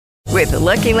With the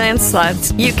Lucky Land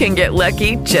Slots, you can get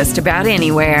lucky just about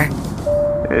anywhere.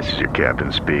 This is your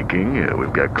captain speaking.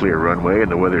 We've got clear runway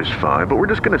and the weather's fine, but we're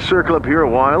just going to circle up here a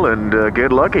while and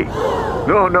get lucky.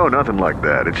 No, nothing like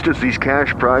that. It's just these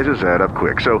cash prizes add up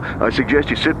quick. So I suggest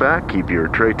you sit back, keep your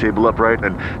tray table upright,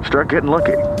 and start getting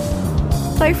lucky.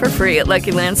 Play for free at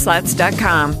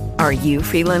LuckyLandSlots.com. Are you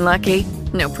feeling lucky?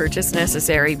 No purchase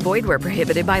necessary. Void where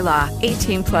prohibited by law.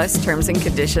 18 plus terms and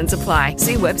conditions apply.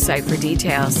 See website for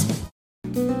details.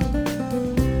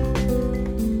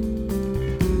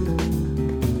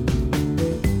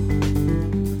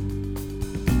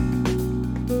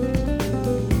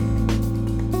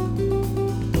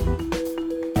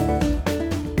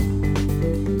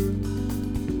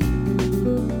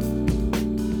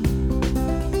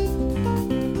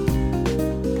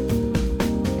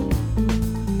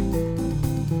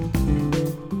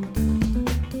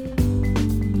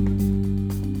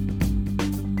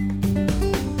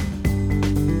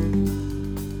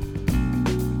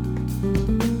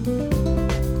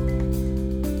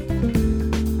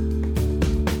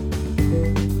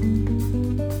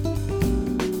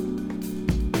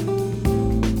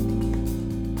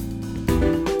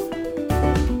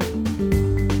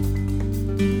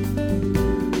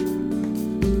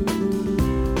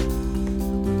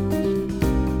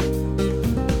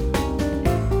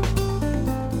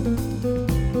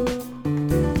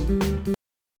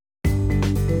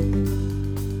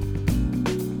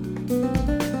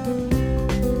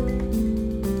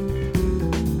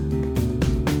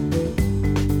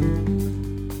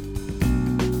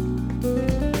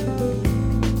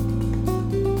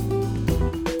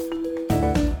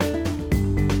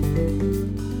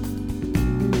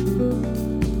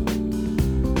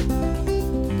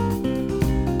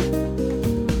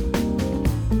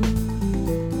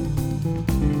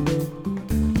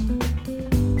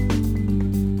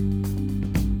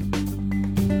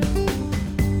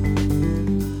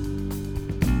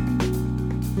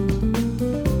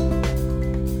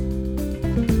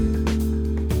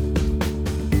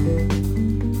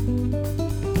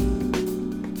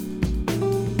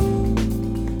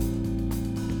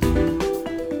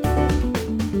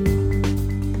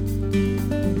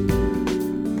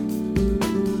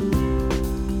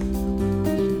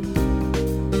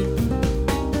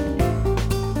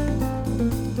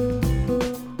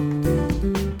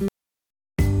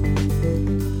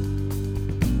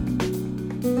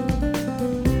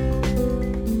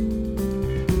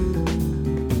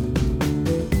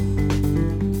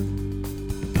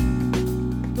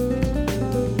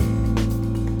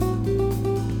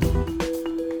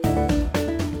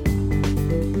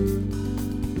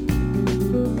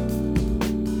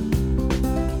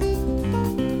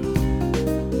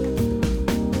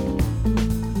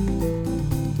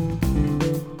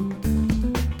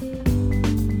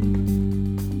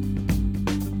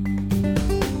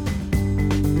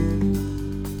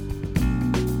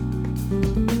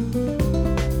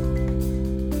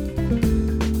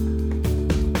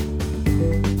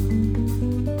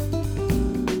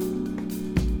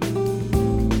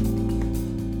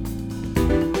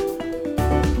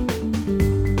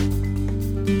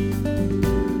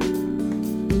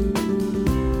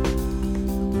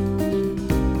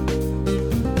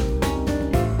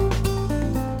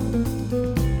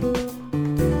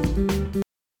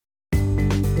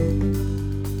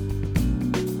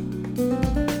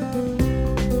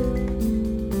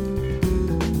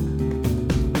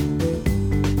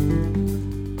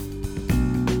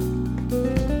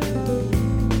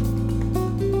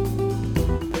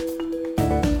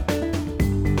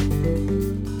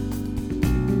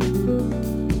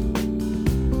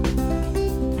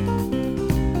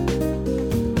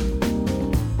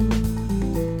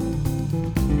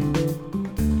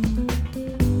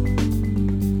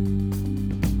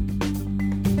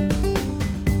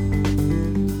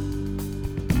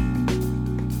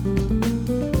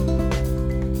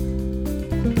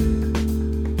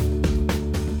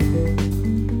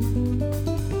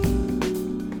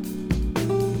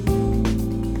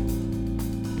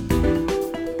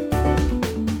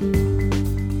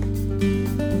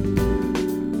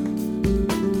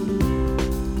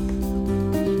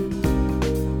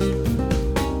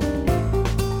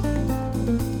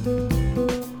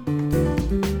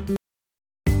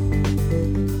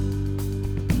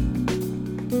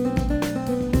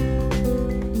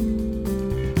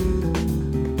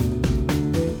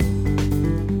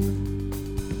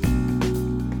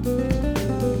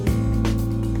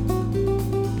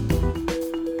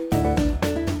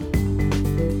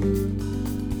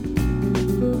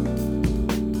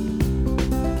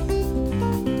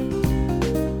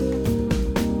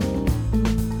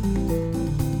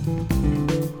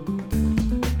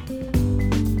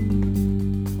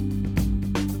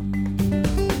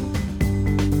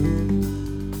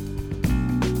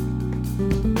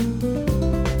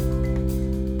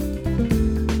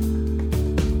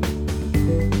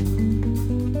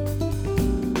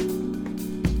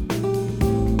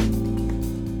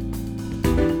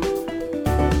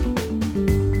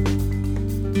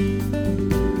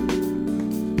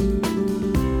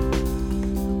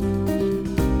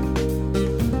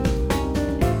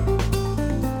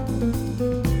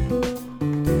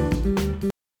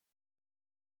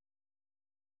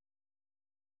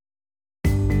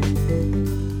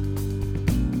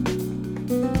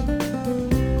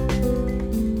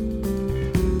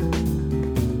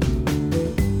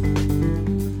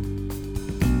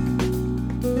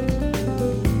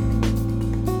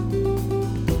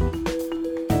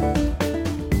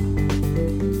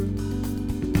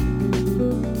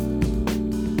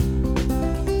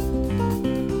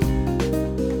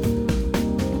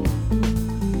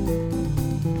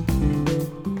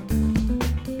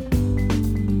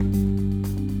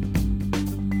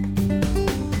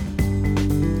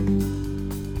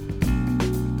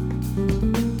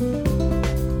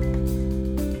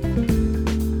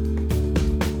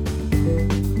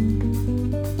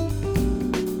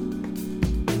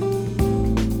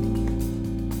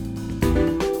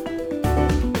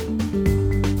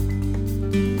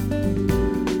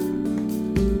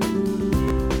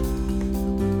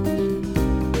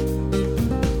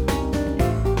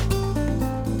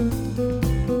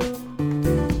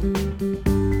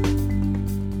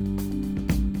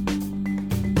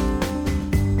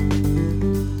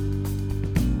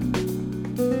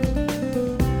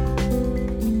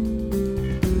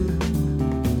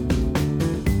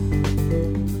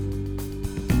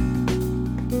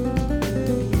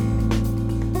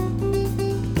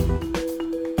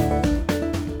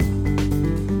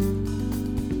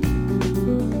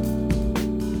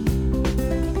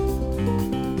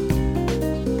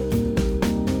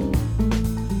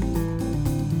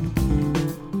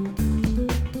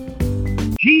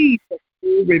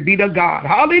 Glory be to God.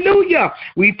 Hallelujah.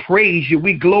 We praise you.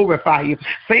 We glorify you.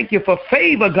 Thank you for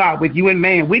favor, God, with you and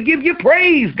man. We give you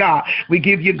praise, God. We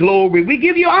give you glory. We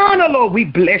give you honor, Lord. We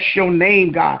bless your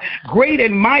name, God. Great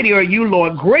and mighty are you,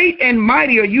 Lord. Great and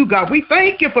mighty are you, God. We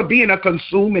thank you for being a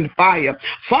consuming fire.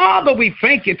 Father, we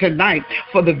thank you tonight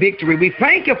for the victory. We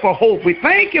thank you for hope. We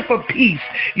thank you for peace.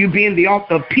 You being the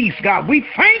author of peace, God. We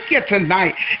thank you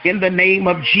tonight in the name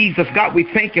of Jesus, God. We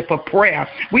thank you for prayer.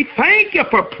 We thank you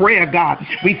for prayer, God.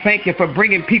 We thank you for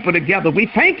bringing people together.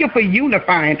 We thank you for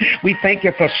unifying. We thank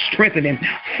you for strengthening.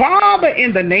 Father,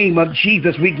 in the name of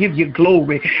Jesus, we give you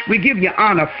glory. We give you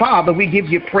honor. Father, we give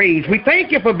you praise. We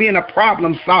thank you for being a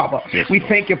problem solver. We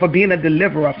thank you for being a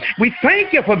deliverer. We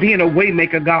thank you for being a way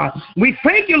maker, God. We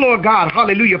thank you, Lord God,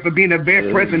 hallelujah, for being a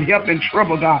very present help in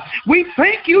trouble, God. We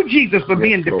thank you, Jesus, for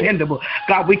being dependable.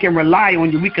 God, we can rely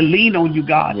on you. We can lean on you,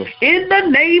 God. In the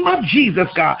name of Jesus,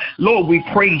 God, Lord, we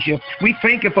praise you. We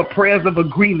thank you for prayers of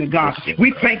agreement, God.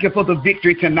 We thank you for the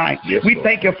victory tonight. We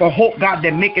thank you for hope, God,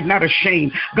 that make it not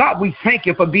ashamed. God, we thank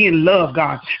you for being love,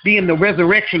 God, being the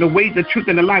resurrection, the way, the truth,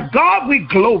 and the life. God, we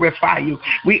glorify you.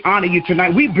 We honor you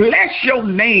tonight. We bless your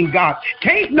name, God.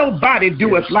 Can't nobody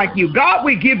do us like you. God,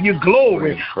 we give you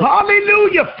glory.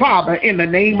 Hallelujah, Father, in the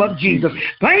name of Jesus.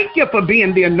 Thank you for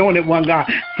being the anointed one, God.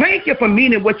 Thank you for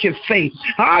meaning what you say.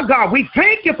 God, we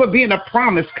thank you for being a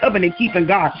promise, covenant keeping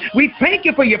God. We thank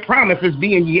you for your promises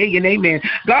being yea and amen.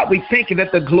 God, we thank you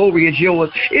that the glory is yours.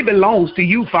 It belongs to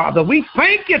you, Father. We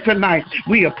thank you tonight.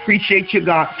 We appreciate you,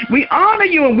 God. We honor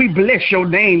you and we bless your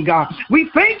name, God. We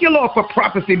thank you, Lord, for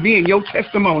prophecy being your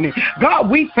testimony. God,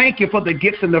 we thank you for the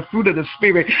gifts and the fruit of the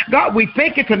Spirit. God, we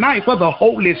thank you tonight for the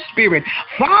Holy Spirit.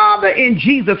 Father, in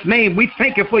Jesus' name, we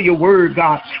thank you for your word,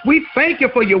 God. We thank you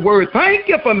for your word. Thank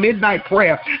you for midnight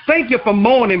prayer. Thank you for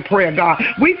morning prayer, God.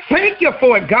 We thank you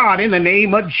for it, God, in the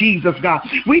name of Jesus, God.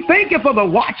 We thank you for the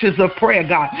watchers of prayer,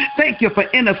 God. Thank you for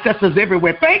intercessors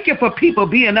everywhere. Thank you for people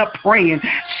being up praying,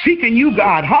 seeking you,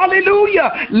 God.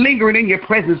 Hallelujah. Lingering in your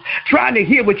presence, trying to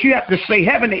hear what you have to say,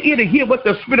 having an ear to hear what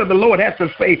the Spirit of the Lord has to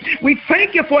say. We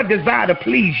thank you for a desire to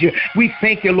please you. We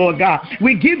thank you, Lord God.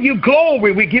 We give you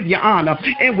glory, we give you honor,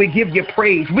 and we give you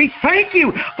praise. We thank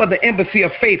you for the embassy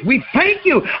of faith. We thank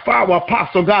you for our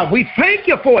apostle, God. We thank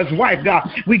you for his wife, God.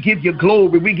 We give you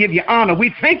glory, we give you honor.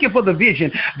 We thank you for the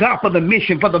vision, God, for the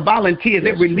mission, for the volunteers,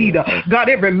 every leader, God,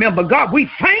 every member. God, we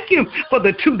thank you for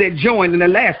the two that joined in the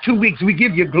last 2 weeks. We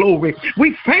give you glory.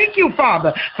 We thank you,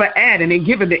 Father, for adding and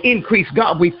giving the increase.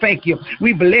 God, we thank you.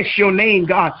 We bless your name,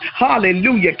 God.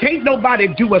 Hallelujah. Can't nobody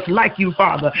do us like you,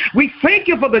 Father. We thank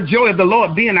you for the joy of the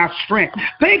Lord being our strength.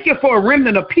 Thank you for a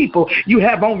remnant of people you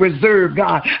have on reserve,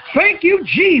 God. Thank you,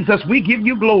 Jesus. We give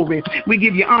you glory. We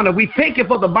give you honor. We thank you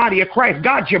for the body of Christ,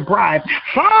 God, your bride.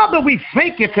 Father, we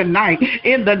thank you tonight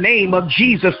in the name of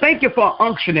Jesus. Thank you for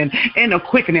unctioning and a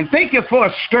quickening. Thank you for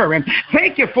a stirring.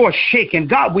 Thank you for a shaking.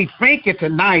 God, we thank you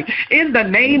tonight in the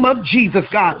name of Jesus,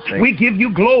 God. We give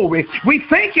you glory. We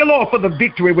thank you, Lord, for the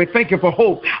victory. We thank you for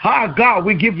hope. God,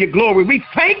 we give you glory. We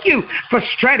thank you for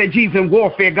strategies in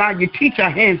warfare, God. You teach our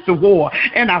hands to war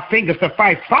and our fingers to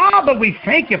fight. Father, we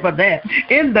thank you for that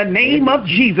in the name of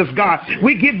Jesus, God.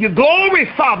 We give you glory,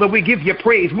 Father. We give you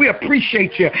praise. We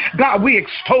appreciate you. God, we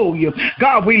extol you.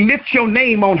 God, we lift your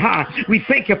name on high. We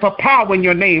thank you for power in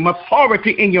your name,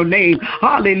 authority in your name.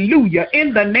 Hallelujah.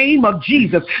 In the name of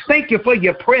Jesus, thank you for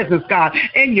your presence, God,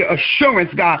 and your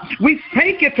assurance, God. We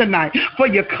thank you tonight for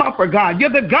your comfort, God. You're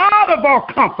the God of all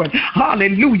comfort.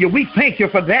 Hallelujah. We thank you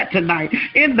for that tonight.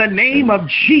 In the name of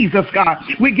Jesus, God,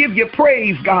 we give you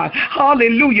praise, God.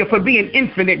 Hallelujah, for being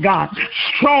infinite, God,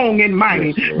 strong and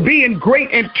mighty, being great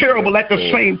and terrible at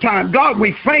the same time. God,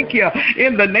 we thank you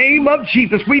in the name of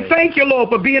Jesus. We thank you, Lord,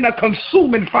 for being a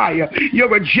consuming fire.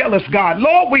 You're a jealous God.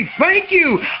 Lord, we thank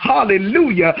you.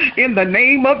 Hallelujah. In the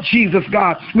name of Jesus,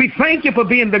 God. We thank you for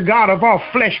being the God of all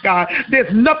flesh, God.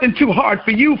 There's nothing too hard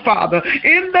for you, Father.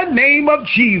 In the name of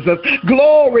Jesus,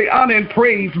 glory, honor, and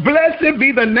praise. Blessed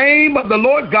be the name of the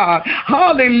Lord God.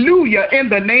 Hallelujah. In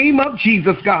the name of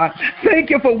Jesus, God. Thank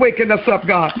you for waking us up,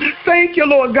 God. Thank you,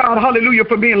 Lord God. Hallelujah,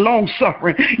 for being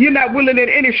long-suffering. You're not willing that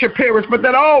any should perish, but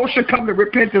that all should come to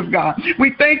repentance, God.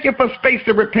 We thank you for space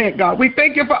to repent, God. We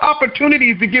thank you for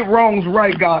opportunities to get wrongs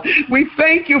right, God. We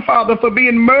thank you, Father, for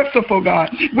being merciful, God.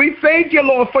 We thank you,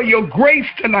 Lord, for your grace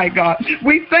tonight, God.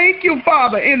 We thank you,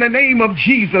 Father, in the name of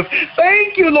Jesus.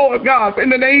 Thank you, Lord God, in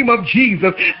the name of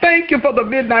Jesus. Thank you for the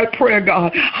midnight prayer,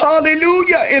 God.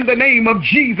 Hallelujah, in the name of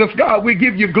Jesus, God. We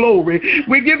give you glory.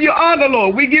 We give you honor,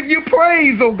 Lord. We give you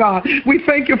praise, oh God. We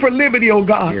thank you for liberty, oh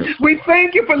God. Yes. We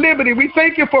thank you for liberty. We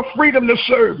thank you for freedom to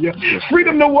serve you,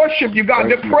 freedom to worship you, God,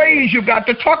 to praise you, God,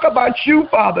 to talk about you,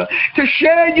 Father, to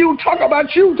share you, talk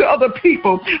about you you to other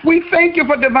people. We thank you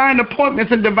for divine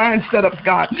appointments and divine setups,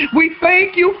 God. We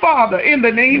thank you, Father, in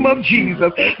the name of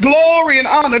Jesus. Glory and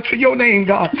honor to your name,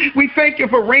 God. We thank you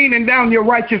for raining down your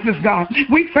righteousness, God.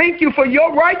 We thank you for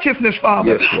your righteousness,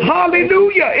 Father. Yes,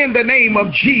 hallelujah, in the name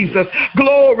of Jesus.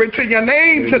 Glory to your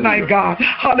name tonight, God.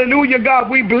 Hallelujah, God.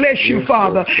 We bless you,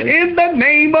 Father, in the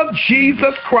name of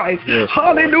Jesus Christ.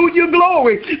 Hallelujah,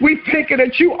 glory. We thank you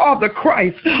that you are the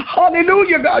Christ.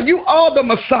 Hallelujah, God. You are the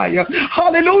Messiah.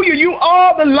 Hallelujah. You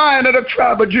are the Lion of the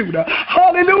tribe of Judah.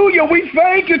 Hallelujah. We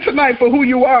thank you tonight for who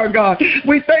you are, God.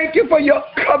 We thank you for your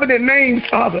covenant name,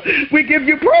 Father. We give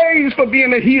you praise for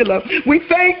being a healer. We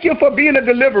thank you for being a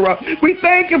deliverer. We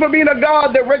thank you for being a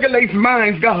God that regulates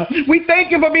minds, God. We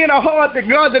thank you for being a heart that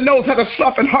God that knows how to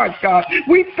soften hearts, God.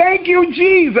 We thank you,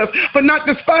 Jesus, for not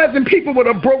despising people with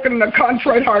a broken and a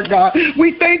contrite heart, God.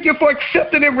 We thank you for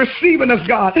accepting and receiving us,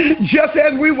 God, just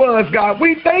as we was, God.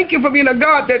 We thank you for being a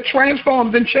God that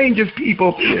transforms and changes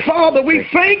people. Father, we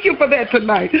thank you for that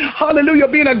tonight. Hallelujah,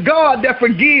 being a God that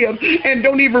forgives and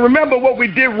don't even remember what we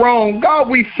did wrong. God,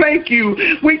 we thank you.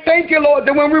 We thank you, Lord,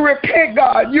 that when we repent,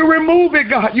 God, you remove it,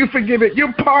 God. You forgive it.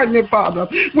 You pardon it, Father.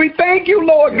 We thank you,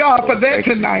 Lord God, for that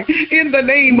tonight. In the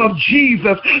name of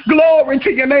Jesus. Glory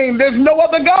to your name. There's no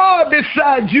other God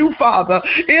besides you, Father.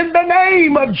 In the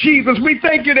name of Jesus, we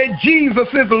thank you that Jesus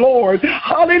is Lord.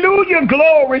 Hallelujah.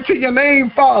 Glory to your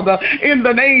name, Father. In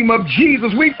the name of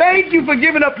Jesus, we thank you for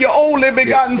giving up your only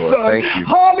begotten Son.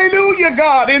 Hallelujah,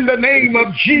 God. In the name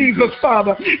of Jesus,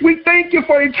 Father. We thank you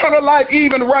for eternal life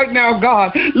even right now,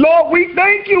 God. Lord, we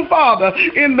thank you, Father,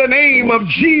 in the name of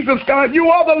Jesus, God. You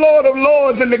are the Lord of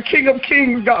lords and the King of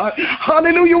kings, God.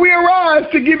 Hallelujah. We arise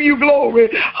to give you glory.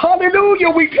 Hallelujah.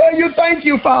 We tell you thank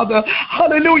you, Father.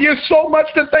 Hallelujah. So much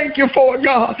to thank you for,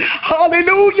 God.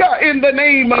 Hallelujah. In the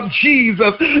name of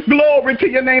Jesus. Glory to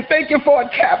your name. Thank you for a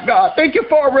tap, God. Thank you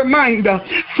for a reminder.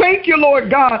 Thank you, Lord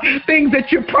God. Things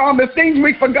that you promised, things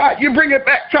we forgot, you bring it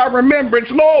back to our remembrance.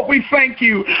 Lord, we thank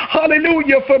you.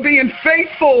 Hallelujah, for being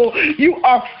faithful. You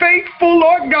are faithful,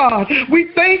 Lord God. We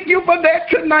thank you for that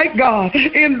tonight, God,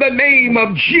 in the name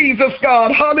of Jesus,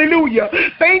 God. Hallelujah.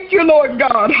 Thank you, Lord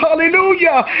God.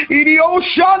 Hallelujah. Hey,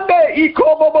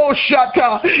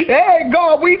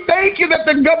 God, we thank you that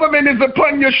the government is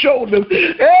upon your shoulders.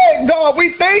 Hey, God,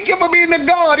 we thank you for being the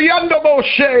God,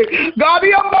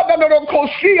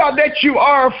 God, that you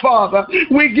are, Father.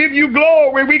 We give you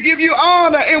glory, we give you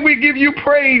honor, and we give you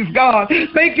praise, God.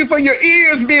 Thank you for your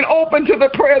ears being open to the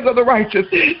prayers of the righteous.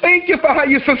 Thank you for how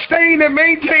you sustain and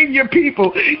maintain your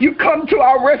people. You come to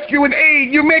our rescue and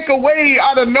aid. You make a way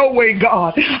out of no way,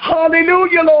 God.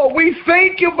 Hallelujah, Lord. We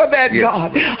thank you for that,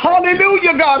 God.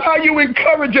 Hallelujah, God, how you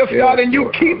encourage us, God, and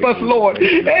you keep us, Lord.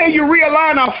 And you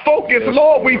realign our focus,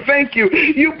 Lord. We thank you.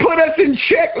 You put us in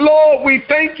check, Lord. We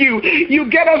thank you. You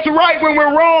get us right when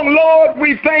we're wrong, Lord.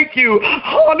 We thank you.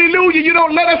 Hallelujah. You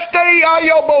don't let us stay,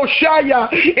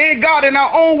 and God, in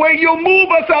our own way. You'll move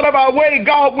us out of our way,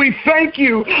 God. We thank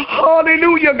you.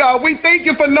 Hallelujah, God. We thank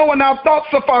you for knowing our thoughts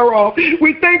are far off.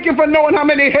 We thank you for knowing how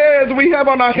many hairs we have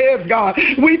on our heads, God.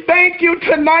 We thank you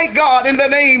tonight, God, in the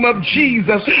name of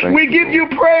Jesus. We give you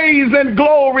praise and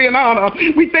glory and honor.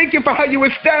 We thank you for how you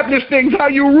establish things, how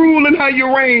you rule and how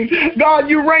you reign. God,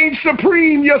 you reign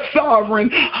supreme. You're sovereign.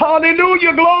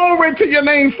 Hallelujah. Glory to your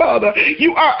name, Father.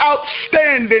 You are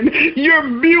outstanding.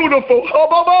 You're beautiful.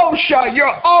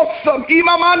 You're awesome.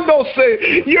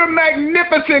 You're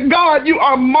magnificent. God, you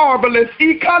are marvelous.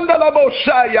 Hey,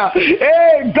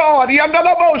 God.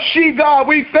 God,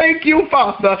 we thank you,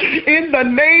 Father, in the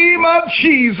name of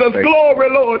Jesus. Glory,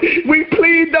 Lord. We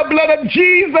plead the blood of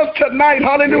Jesus tonight.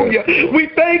 Hallelujah. We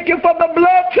thank you for the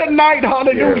blood tonight.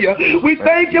 Hallelujah. We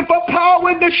thank you for power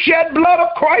in the shed blood of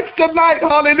Christ tonight.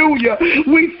 Hallelujah.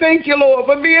 We thank you, Lord,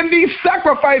 for being the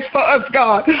sacrifice for us,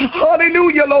 God.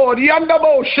 Hallelujah, Lord.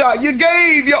 You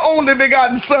gave your only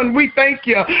begotten Son. We thank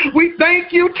you. We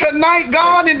thank you tonight,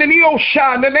 God, in the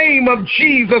name of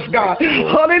Jesus, God.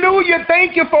 Hallelujah.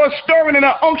 Thank you for a stirring and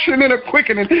an unctioning and a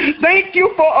quickening. Thank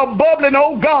you for a bubbling,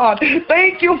 oh God.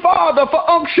 Thank you, Father, for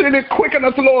unctioning and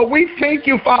quickening us, Lord. We thank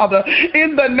you, Father,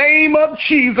 in the name of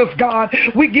Jesus, God.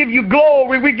 We give you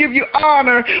glory. We give you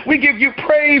honor. We give you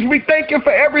praise. We thank you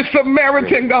for every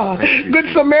Samaritan, God. Good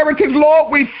Samaritans,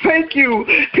 Lord, we thank you.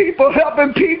 People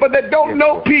helping people that don't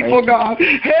know people, God.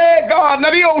 Hey, God.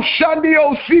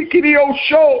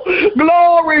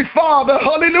 Glory, Father.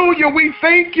 Hallelujah. We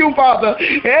thank you, Father.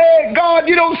 Hey, God,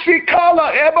 you don't see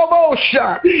color.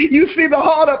 You see the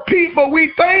heart of people.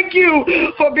 We thank you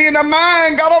for being a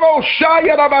mind, God.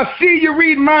 I see you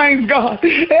read minds, God.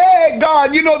 Hey,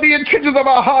 God, you know the intentions of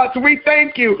our hearts. We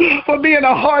thank you for being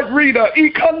a heart reader. Yeah,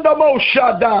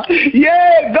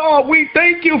 Hey, God, we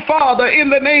thank you, Father, in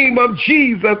the name of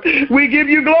Jesus. We give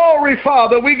you glory,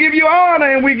 Father. We give you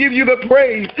honor and we give you the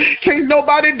praise. Can't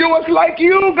nobody do us like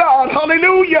you, God.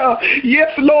 Hallelujah.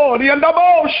 Yes, Lord.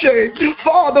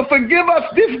 Father, forgive us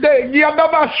this day.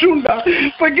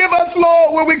 Forgive us,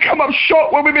 Lord, when we come up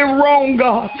short, when we've been wrong,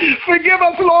 God. Forgive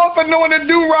us, Lord, for knowing to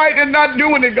do right and not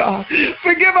doing it, God.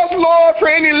 Forgive us, Lord, for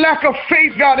any lack of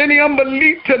faith, God, any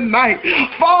unbelief tonight.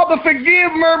 Father,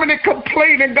 forgive murmuring and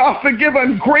complaining, God. Forgive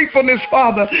ungratefulness,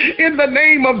 Father. In the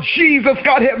name of Jesus,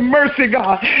 God, have mercy,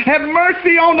 God. Have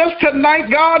mercy on us tonight,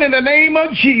 God, in the name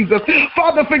of Jesus.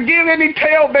 Father, forgive any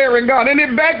tale-bearing, God, any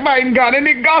backbiting, God,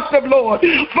 any gossip, Lord.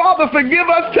 Father, forgive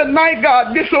us tonight,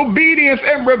 God, disobedience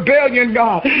and rebellion,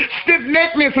 God.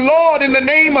 Stiff-neckedness, Lord, in the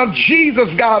name of Jesus,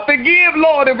 God. Forgive,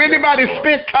 Lord, if anybody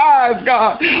spent tithes,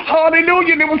 God.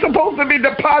 Hallelujah. It was supposed to be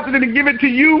deposited and given to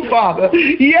you, Father.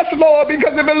 Yes, Lord,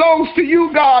 because it belongs to you,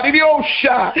 God.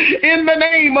 In the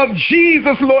name of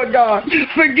Jesus, Lord God.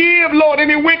 Forgive, Lord,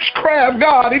 any witchcraft,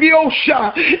 God. In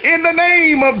the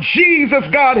name of Jesus,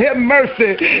 God, have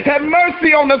mercy. Have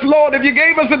mercy on us, Lord. If you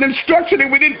gave us an instruction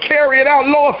and we didn't carry it out,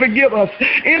 Lord, forgive us.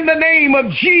 In the name of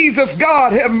Jesus,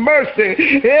 God, have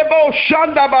mercy.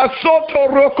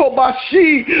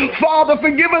 Father,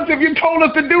 forgive us if you told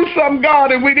us to do something,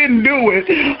 God, and we didn't do it.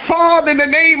 Father, in the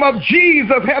name of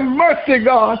Jesus, have mercy,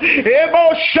 God.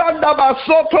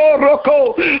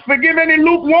 Forgive any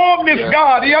lukewarmness,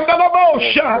 God.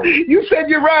 You said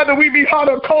you'd rather we be hot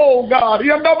or cold, God. God.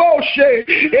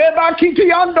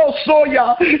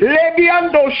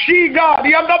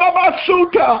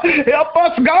 Help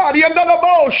us, God,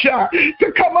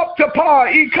 to come up to par.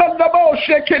 Hey,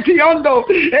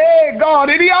 God,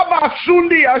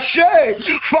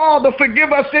 Father,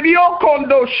 forgive us.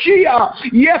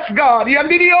 Yes, God,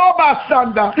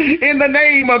 in the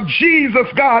name of Jesus,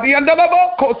 God. Hey,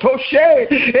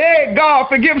 God,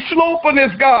 forgive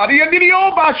slothfulness, God.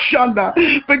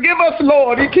 Forgive us,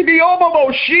 Lord.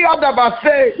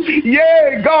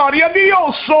 Yeah, God.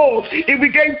 If we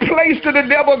gave place to the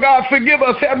devil, God, forgive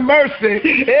us. Have mercy.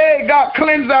 Hey, God,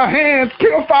 cleanse our hands.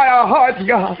 Purify our hearts,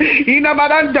 God. In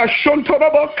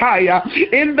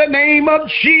the name of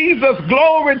Jesus,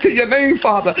 glory to your name,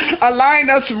 Father. Align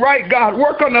us right, God.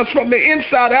 Work on us from the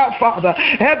inside out, Father.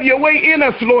 Have your way in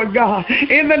us, Lord God.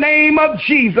 In the name of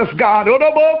Jesus, God.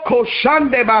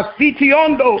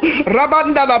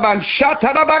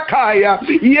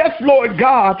 Yes, Lord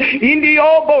God. In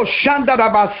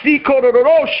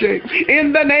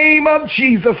the name of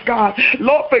Jesus, God.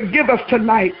 Lord, forgive us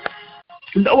tonight.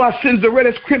 Though our sins are red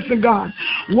as crimson, God,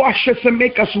 wash us and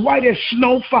make us white as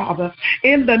snow, Father.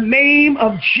 In the name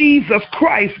of Jesus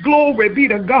Christ, glory be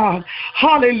to God.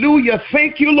 Hallelujah.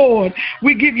 Thank you, Lord.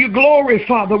 We give you glory,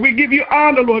 Father. We give you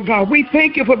honor, Lord God. We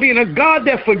thank you for being a God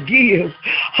that forgives.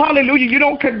 Hallelujah. You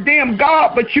don't condemn,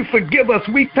 God, but you forgive us.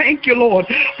 We thank you, Lord,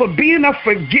 for being a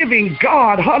forgiving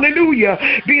God. Hallelujah.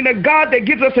 Being a God that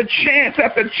gives us a chance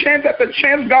after chance after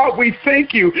chance, God, we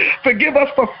thank you. Forgive us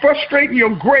for frustrating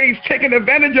your grace, taking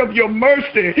advantage of your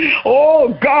mercy.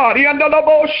 Oh God,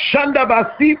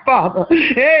 Father,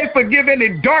 hey, forgive any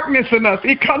darkness in us.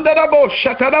 In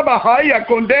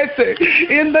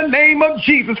the name of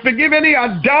Jesus, forgive any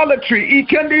idolatry,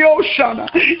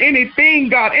 anything,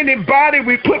 God, anybody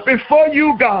we put before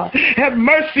you, God. Have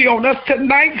mercy on us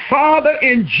tonight, Father,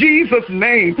 in Jesus'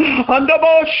 name.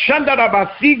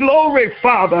 Glory,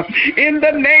 Father, in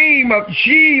the name of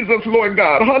Jesus, Lord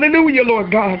God. Hallelujah, Lord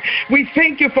God. We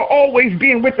thank you for always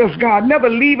being with us, God, never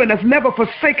leaving us, never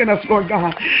forsaking us, Lord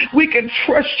God. We can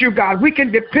trust you, God. We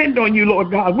can depend on you,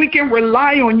 Lord God. We can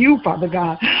rely on you, Father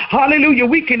God. Hallelujah.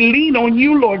 We can lean on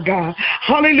you, Lord God.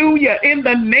 Hallelujah. In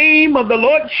the name of the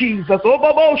Lord Jesus.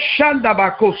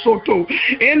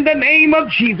 In the name of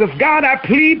Jesus, God, I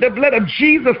plead the blood of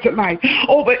Jesus tonight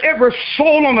over every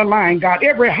soul on the line, God,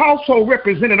 every household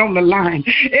represented on the line,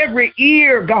 every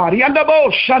ear, God,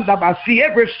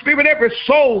 every spirit, every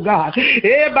soul, God,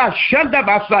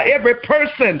 every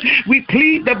person. We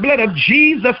plead the blood of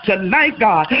Jesus tonight,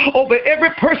 God, over every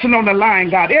person on the line,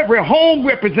 God, every home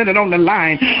represented on the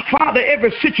line, Father,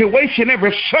 every situation,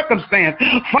 every circumstance.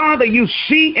 Father, you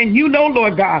see and you know,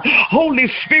 Lord God. Holy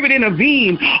Spirit,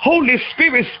 intervene. Holy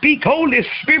Spirit, speak. Holy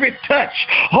Spirit, touch.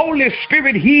 Holy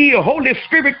Spirit, heal. Holy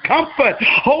Spirit, comfort.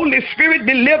 Holy Spirit,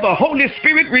 deliver. Holy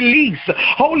Spirit, release.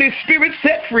 Holy Spirit,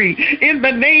 set free. In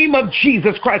the name of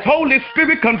Jesus Christ. Holy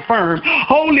Spirit, confirm.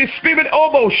 Holy Spirit, Spirit,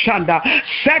 Obo Shanda,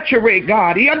 saturate,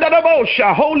 God.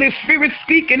 Holy Spirit,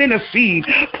 speak and intercede.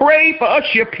 Pray for us,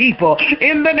 your people,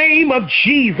 in the name of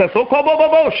Jesus.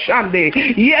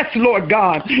 Yes, Lord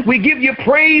God, we give you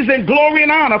praise and glory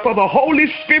and honor for the Holy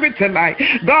Spirit tonight.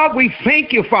 God, we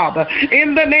thank you, Father,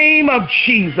 in the name of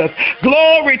Jesus.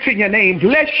 Glory to your name.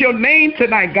 Bless your name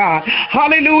tonight, God.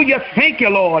 Hallelujah. Thank you,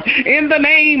 Lord, in the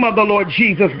name of the Lord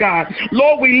Jesus, God.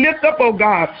 Lord, we lift up, oh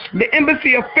God, the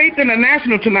Embassy of Faith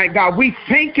International tonight, God. We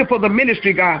thank you for the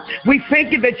ministry, God. We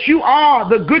thank you that you are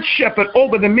the good shepherd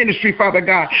over the ministry, Father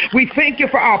God. We thank you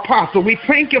for our apostle. We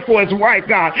thank you for his wife,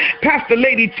 God, Pastor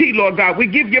Lady T, Lord God. We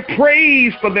give you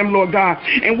praise for them, Lord God.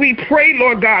 And we pray,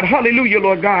 Lord God, hallelujah,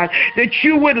 Lord God, that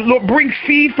you would, Lord, bring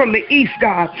seed from the east,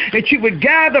 God, that you would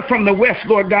gather from the west,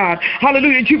 Lord God.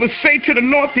 Hallelujah, that you would say to the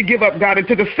north to give up, God, and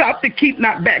to the south to keep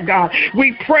not back, God.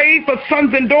 We pray for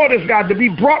sons and daughters, God, to be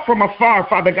brought from afar,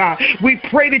 Father God. We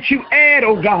pray that you add,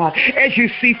 oh God, as you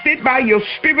see fit by your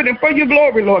spirit and for your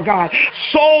glory, Lord God,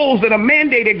 souls that are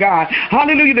mandated, God,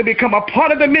 hallelujah, to become a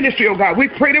part of the ministry, oh God. We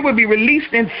pray they will be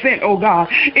released and sent, oh God,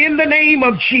 in the name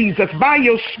of Jesus, by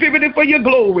your spirit and for your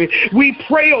glory. We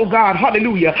pray, oh God,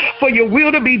 hallelujah, for your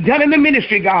will to be done in the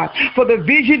ministry, God, for the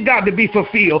vision, God, to be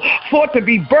fulfilled, for it to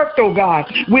be birthed, oh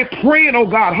God. We're praying, oh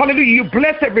God, hallelujah, you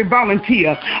bless every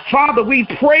volunteer. Father, we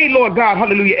pray, Lord God,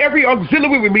 hallelujah, every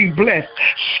auxiliary will be blessed,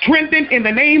 strengthened in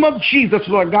the name of Jesus,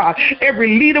 Lord God.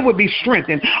 Every leader will be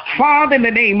strengthened. Father, in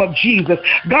the name of Jesus,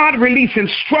 God, release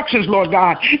instructions, Lord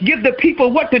God. Give the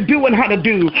people what to do and how to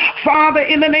do. Father,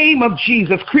 in the name of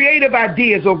Jesus, creative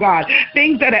ideas, oh God,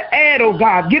 things that are add, oh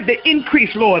God, give the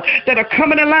increase, Lord, that are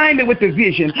coming in alignment with the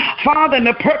vision, Father, and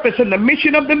the purpose and the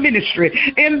mission of the ministry.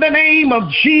 In the name of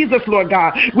Jesus, Lord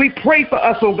God, we pray for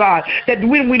us, oh God, that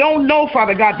when we don't know,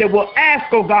 Father God, that we'll ask,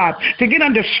 oh God, to get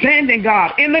understanding,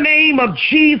 God. In the name of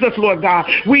Jesus, Lord God,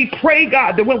 we pray,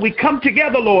 God, that when we come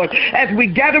together, Lord, as we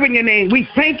gather in your name, we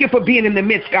thank you for being in the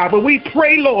midst, God. But we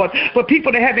pray, Lord, for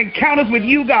people to have encounters with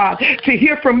you, God, to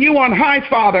hear from you on high,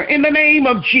 Father. In the name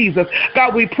of Jesus,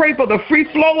 God, we pray for the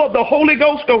free flow of the Holy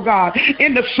Ghost, oh God,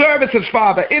 in the services,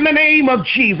 Father. In the name of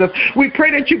Jesus, we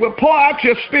pray that you will pour out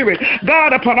your spirit,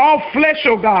 God, upon all flesh,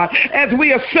 oh God. As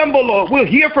we assemble, Lord, we'll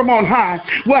hear from on high.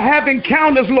 We'll have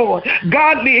encounters, Lord,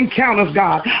 godly encounters,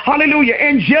 God. Hallelujah,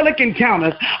 angelic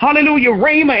encounters. Hallelujah,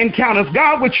 rhema encounters,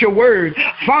 God, with your word.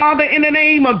 Father, in the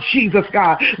name of Jesus,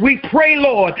 God, we pray,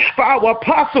 Lord, for our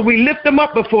apostle. We lift them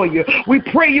up before you. We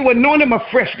pray you anoint him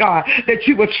afresh, God, that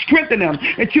you would strengthen him,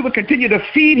 that you would continue to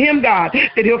feed him, God,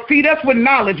 that he'll feed us with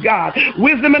knowledge, God,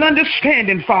 wisdom and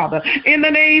understanding, Father. In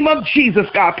the name of Jesus,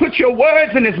 God, put your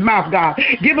words in his mouth, God.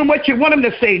 Give him what you want him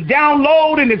to say.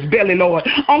 Download in his belly, Lord.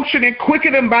 Unction and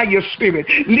quicken him by your spirit.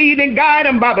 Lead and guide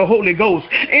him by the Holy Ghost.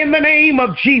 In the name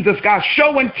of Jesus, God,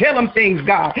 show and tell him things,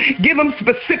 God. Give him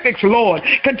specifics, Lord.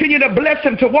 Continue to bless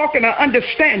him to walk in an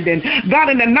understanding, God,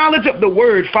 in the knowledge of the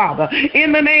word, Father.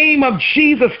 In the name of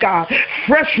Jesus, God,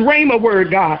 fresh rhema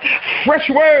word, God, fresh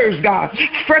words, God,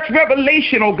 fresh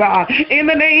revelation, oh God, in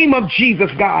the name of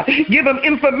Jesus, God. Give him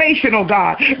information, oh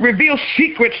God. Reveal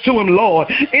secrets to him, Lord.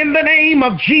 In the name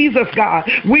of Jesus, God,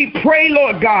 we pray,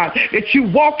 Lord God, that you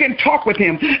walk and talk with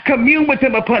him, commune with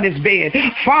him upon his bed.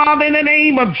 Father, in the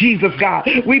name of Jesus, God,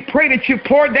 we pray that you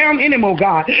pour down in him, oh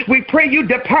God. We pray you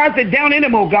deposit down in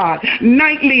him, oh God,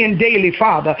 nightly and daily,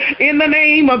 Father. In the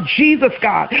name of Jesus,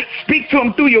 God, speak to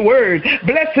him through your word.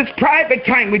 Bless his private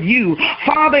time with you,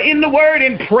 Father, in the word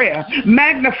and prayer.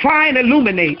 Magnify and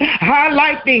illuminate.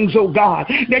 Highlight things, oh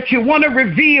God, that you want to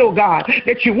reveal, God,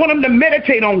 that you want him to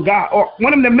meditate on, God, or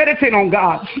want him to meditate on,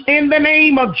 God. In the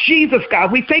name of Jesus,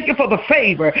 God, we thank you for the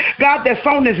favor, God, that's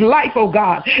on his life, oh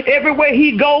God. Everywhere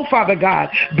he go, Father God,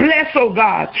 bless, oh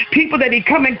God, people that he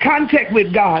come in contact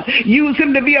with, God. Use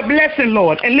him to be a blessing,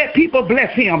 Lord, and let people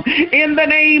bless him. In the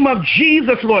name of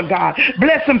Jesus, Lord God,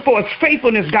 bless him for his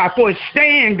faithfulness, God, for his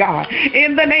stand, God.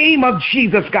 In the name of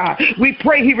Jesus, God, we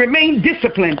pray he remain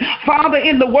disciplined, Father,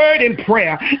 in the word and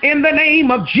prayer. In the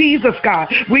name of Jesus,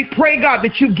 God, we pray, God,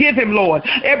 that you give him, Lord,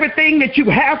 everything that you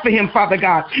have for him, Father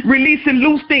God. Release and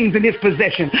loose things in his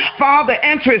possession. Father,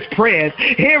 answer his prayers.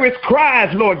 Hear his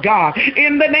cries, Lord God.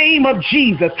 In the name of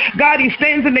Jesus, God, he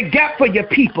stands in the gap for your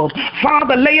people.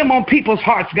 Father, lay him on people's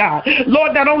hearts, God.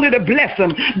 Lord, not only to bless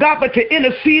them, God, but to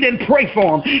intercede and pray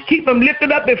for them. Keep them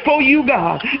lifted up before you,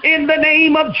 God. In the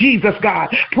name of Jesus,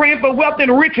 God, praying for wealth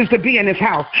and riches to be in his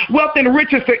house. Wealth and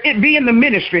riches to be in the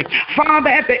ministry. Father,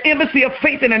 at the Embassy of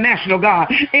Faith International,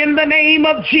 God, in the name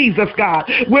of Jesus, God,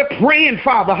 we're praying,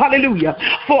 Father, hallelujah,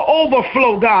 for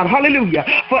overflow, God, hallelujah,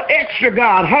 for extra,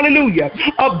 God, hallelujah,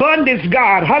 abundance,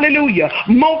 God, hallelujah,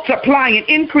 multiply and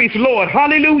increase, Lord,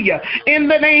 hallelujah, in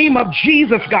the name of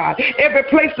Jesus, God. Every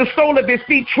place the sole of his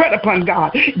feet tread upon,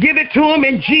 God, give it to him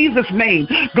in Jesus' name.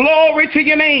 Glory to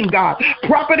your name, God.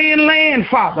 Property and land,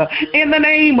 Father, in the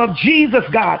name of Jesus,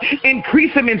 God,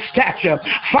 increase him in stature.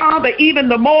 Father, even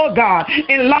the more, God,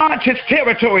 enlarge his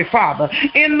territory, Father,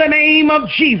 in the name of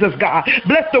Jesus, God.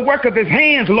 Bless the work of his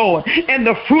hands, Lord, and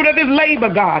the fruit of his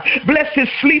labor, God. Bless his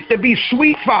sleep to be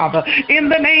sweet, Father, in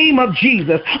the name of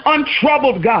Jesus.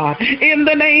 Untroubled, God, in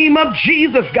the name of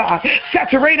Jesus, God.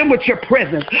 Saturate him with your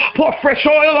presence. Pour fresh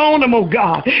oil on him, oh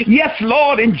God. Yes,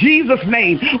 Lord, in Jesus'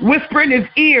 name. Whisper in his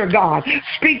ear, God.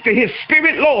 Speak to his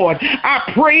spirit, Lord.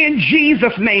 I pray in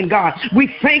Jesus' name, God.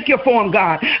 We thank you for him,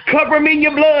 God. Cover him in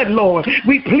your blood, Lord.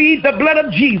 We plead the blood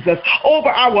of Jesus over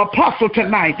our apostle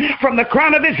tonight, from the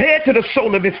crown of his head to the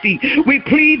sole of his feet. We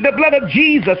plead the blood of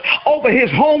Jesus over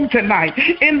his home tonight,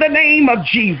 in the name of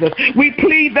Jesus. We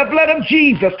plead the blood of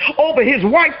Jesus over his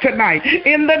wife tonight,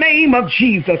 in the name of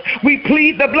Jesus. We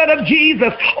plead the blood of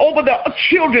Jesus over the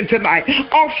children tonight,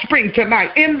 offspring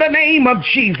tonight, in the name of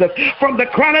Jesus, from the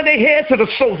crown of their head to the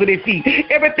soles of their feet,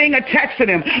 everything attached to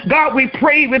them. God, we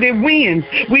pray with it wins.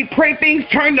 We pray things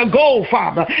turn to gold,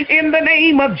 Father, in the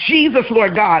name of Jesus,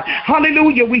 Lord God.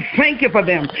 Hallelujah. We thank you for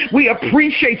them. We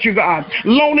appreciate you, God,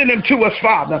 loaning them to us,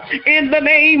 Father, in the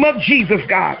name of Jesus,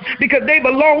 God, because they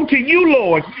belong to you,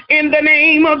 Lord, in the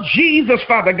name of Jesus,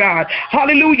 Father God.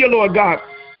 Hallelujah, Lord God.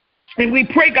 And we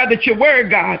pray, God, that your word,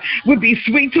 God, would be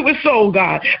sweet to his soul,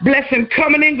 God. Bless him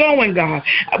coming and going, God.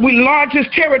 We enlarge his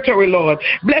territory, Lord.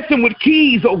 Bless him with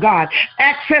keys, oh God.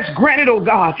 Access granted, oh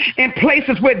God, in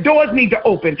places where doors need to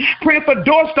open. Pray for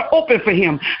doors to open for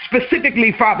him,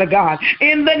 specifically, Father God.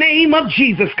 In the name of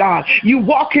Jesus, God, you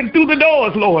walk him through the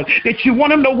doors, Lord, that you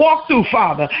want him to walk through,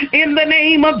 Father. In the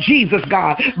name of Jesus,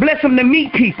 God. Bless him to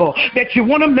meet people that you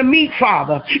want him to meet,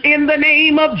 Father. In the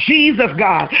name of Jesus,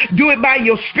 God. Do it by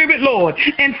your spirit, Lord,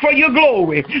 and for your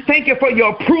glory. Thank you for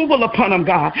your approval upon them,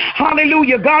 God.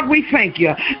 Hallelujah. God, we thank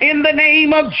you. In the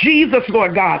name of Jesus,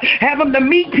 Lord God. Have them to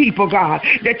meet people, God,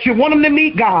 that you want them to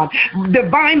meet, God.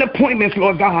 Divine appointments,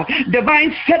 Lord God.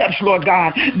 Divine setups, Lord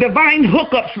God. Divine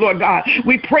hookups, Lord God.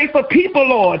 We pray for people,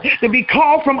 Lord, to be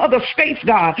called from other states,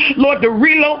 God, Lord, to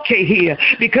relocate here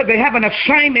because they have an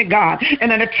assignment, God,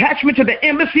 and an attachment to the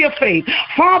embassy of faith.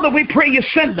 Father, we pray you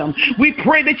send them. We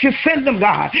pray that you send them,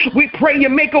 God. We pray you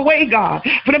make a way, God,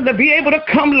 for them to be able to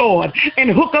come, Lord, and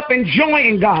hook up and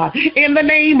join, God, in the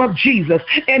name of Jesus,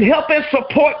 and help and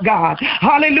support, God.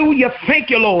 Hallelujah. Thank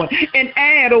you, Lord. And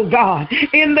add, oh God,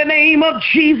 in the name of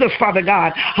Jesus, Father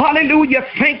God. Hallelujah.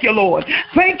 Thank you, Lord.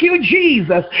 Thank you,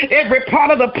 Jesus. Every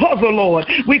part of the puzzle, Lord,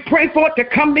 we pray for it to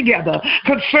come together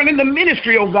concerning the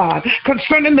ministry, oh God,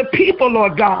 concerning the people,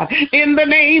 Lord God, in the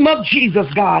name of Jesus,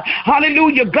 God.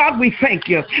 Hallelujah. God, we thank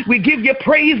you. We give you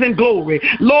praise and glory.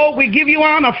 Lord, we give you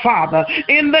honor, Father,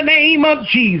 in the name of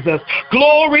Jesus.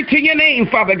 Glory to your name,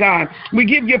 Father God. We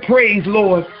give you praise,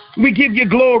 Lord. We give you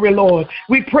glory, Lord.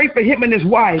 We pray for him and his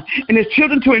wife and his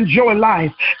children to enjoy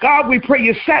life. God, we pray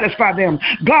you satisfy them.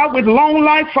 God, with long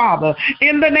life, Father,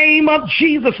 in the name of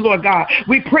Jesus, Lord God.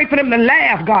 We pray for them to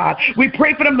laugh, God. We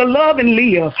pray for them to love and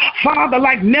live, Father,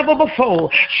 like never before.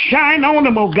 Shine on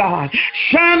them, oh God.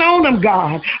 Shine on them,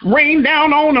 God. Rain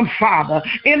down on them, Father,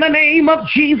 in the name of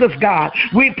Jesus, God.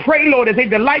 We pray, Lord, as they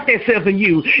delight themselves in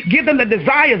you. Give them the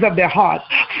desires of their hearts.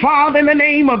 Father, in the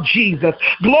name of Jesus,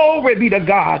 glory be to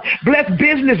God. Bless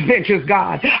business ventures,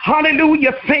 God.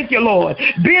 Hallelujah. Thank you, Lord.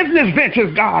 Business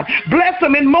ventures, God. Bless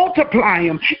them and multiply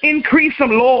them. Increase them,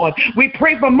 Lord. We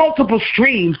pray for multiple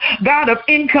streams, God, of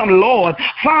income, Lord.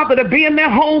 Father, to be in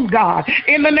their home, God,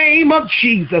 in the name of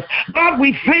Jesus. God,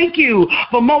 we thank you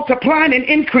for multiplying and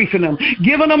increasing them,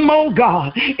 giving them more,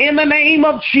 God, in the name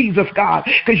of Jesus, God,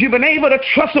 because you've been able to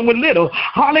trust them with little.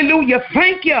 Hallelujah.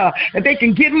 Thank you that they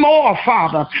can get more,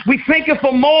 Father. We thank you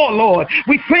for more, Lord.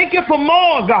 We thank you for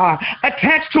more, God,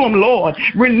 attached to them, Lord.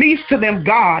 Release to them,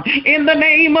 God, in the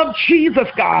name of Jesus,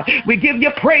 God. We give you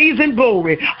praise and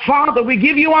glory. Father, we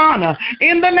give you honor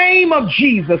in the name of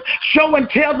Jesus. Show and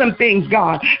tell them things,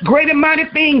 God, great and mighty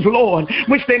things, Lord,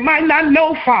 which they might not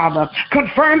know, Father.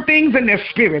 Confirm things in their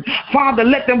spirit. Father,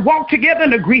 let them walk together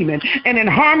in agreement and in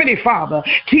harmony, Father.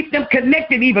 Keep them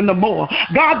connected even the more.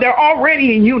 God, they're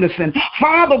already in unison.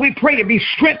 Father, we pray to be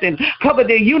strengthened. Cover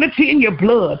their unity in your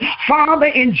blood. Father,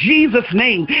 in Jesus'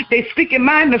 name, thing. They speak and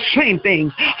mind the same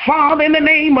things. Father, in the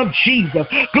name of Jesus,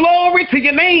 glory to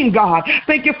your name, God.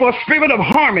 Thank you for a spirit of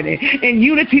harmony and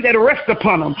unity that rests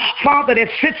upon them. Father, that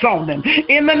sits on them.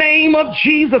 In the name of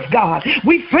Jesus, God,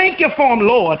 we thank you for them,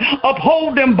 Lord.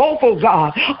 Uphold them both, oh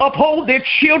God. Uphold their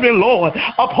children, Lord.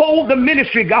 Uphold the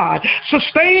ministry, God.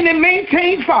 Sustain and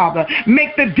maintain, Father.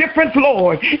 Make the difference,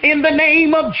 Lord. In the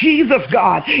name of Jesus,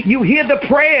 God. You hear the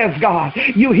prayers, God.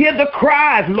 You hear the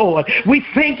cries, Lord. We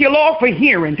thank you, Lord, for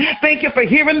hearing. Thank you for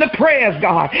hearing the prayers,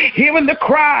 God. Hearing the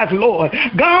cries, Lord.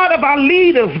 God, of our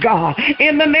leaders, God.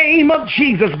 In the name of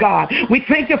Jesus, God. We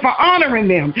thank you for honoring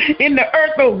them in the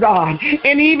earth, oh God,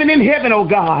 and even in heaven, oh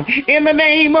God. In the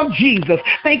name of Jesus.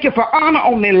 Thank you for honor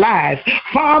on their lives.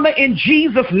 Father, in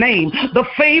Jesus' name, the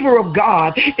favor of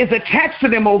God is attached to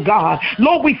them, oh God.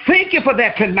 Lord, we thank you for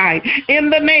that tonight. In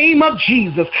the name of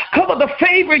Jesus. Cover the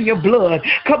favor in your blood.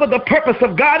 Cover the purpose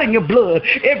of God in your blood.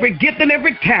 Every gift and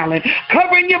every talent.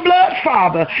 Cover in your blood,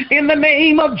 Father. In the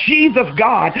name of Jesus,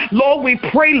 God. Lord, we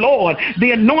pray, Lord,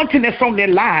 the anointing that's on their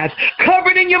lives.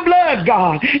 Covered in your blood,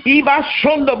 God. In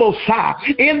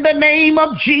the name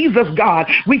of Jesus, God.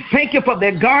 We thank you for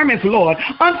their garments, Lord.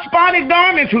 Unspotted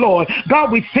garments, Lord.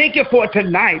 God, we thank you for it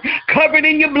tonight. Covered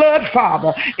in your blood,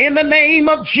 Father. In the name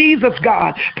of Jesus,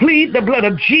 God. Plead the blood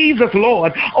of Jesus,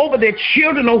 Lord, over their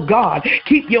children, oh God.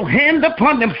 Keep your hand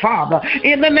upon them, Father.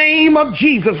 In the name of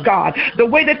Jesus, God. The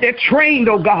way that they're trained,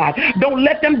 oh God. Don't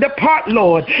let them depart,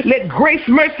 Lord. Let grace,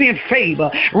 mercy, and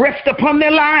favor rest upon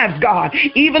their lives, God.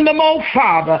 Even the more,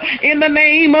 Father. In the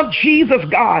name of Jesus,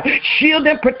 God. Shield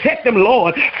and protect them,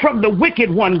 Lord, from the wicked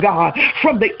one, God.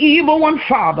 From the evil one,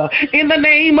 Father. In the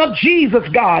name of Jesus,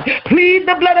 God. Plead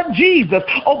the blood of Jesus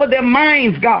over their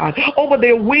minds, God. Over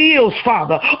their wills,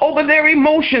 Father. Over their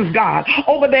emotions, God.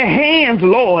 Over their hands,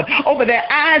 Lord. Over their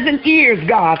eyes and ears,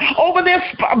 God. Over their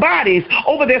bodies.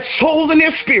 Over their souls and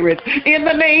their spirits. In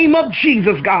the name of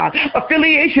Jesus, God.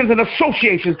 Affiliations and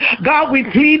associations. God, we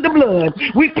plead the blood.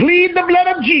 We plead the blood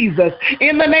of Jesus.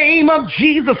 In the name of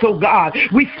Jesus, oh God.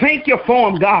 We thank you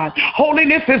for them, God.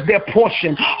 Holiness is their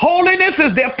portion. Holiness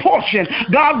is their portion.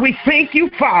 God, we thank you,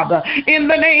 Father. In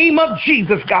the name of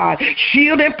Jesus, God.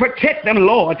 Shield and protect them,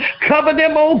 Lord. Cover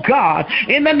them, oh God.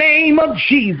 In the name of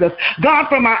Jesus. God,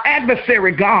 from our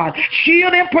adversary, God.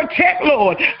 Shield and protect,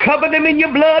 Lord. Cover them in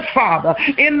your blood, Father.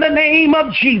 In the name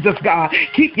of Jesus, God.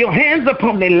 Keep your hands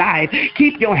upon their life.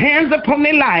 Keep your hands upon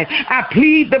their life. I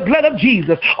plead the blood of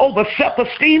Jesus over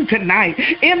self-esteem tonight.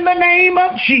 In the name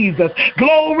of Jesus.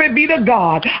 Glory be to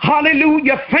God.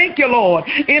 Hallelujah. Thank you, Lord.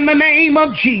 In the name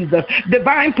of Jesus.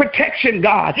 Divine protection,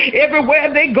 God.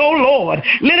 Everywhere they go, Lord.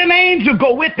 Let an angel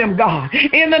go with them, God.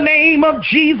 In the name of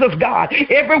Jesus, God.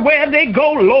 Everywhere they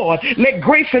go, Lord. Let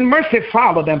grace and mercy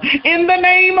follow them. In the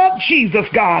name of Jesus,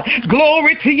 God.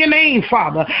 Glory to your name,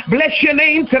 Father. Bless your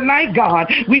name tonight,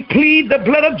 God. We plead the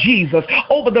blood of Jesus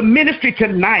over the ministry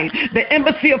tonight. The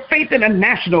Embassy of Faith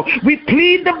International. We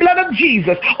plead the blood of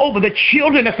Jesus over the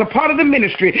children that's a part of the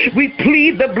ministry. We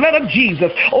plead the blood of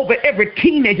Jesus over every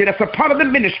teenager that's a part of the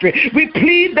ministry. We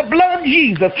plead the blood of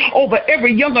Jesus over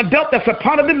every young adult that's a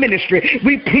part of the ministry.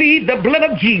 We plead the blood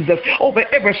of Jesus over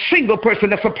every single person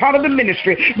that's a part of the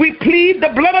ministry. We plead the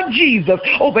blood of Jesus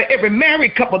over every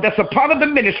married couple that's a part of the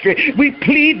ministry. We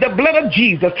plead the blood of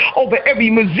Jesus over every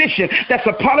musician that's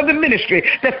a part of the ministry,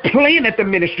 that's playing at the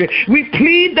ministry. We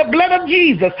plead the blood of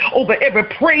Jesus over every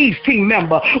praise team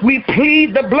member. We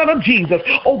plead the blood of Jesus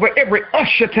over every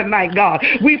usher tonight, God.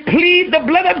 We plead the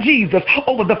blood of Jesus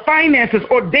over the finances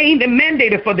ordained and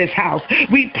mandated for this house.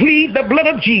 We plead the blood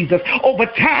of Jesus over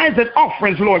tithes and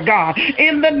offerings, Lord God,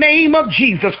 in the name of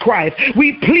Jesus Christ.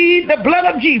 We plead the blood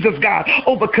of Jesus, God,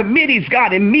 over committees,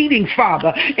 God, in meetings,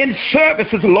 Father, in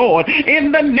services, Lord,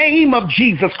 in the name of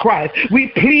Jesus Christ. We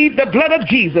plead the blood of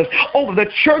Jesus over the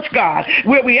church, God,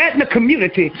 where we at in the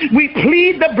community. We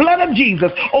plead the blood of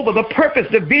Jesus over the purpose,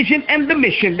 the vision, and the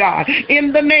mission, God,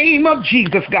 in the name of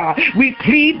Jesus, God. We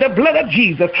plead the blood of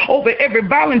Jesus over every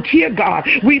volunteer, God.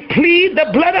 We plead the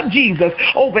blood of Jesus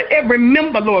over every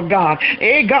member, Lord God.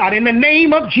 Hey, God, in the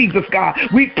name of Jesus, God,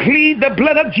 we plead the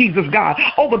blood of Jesus, God,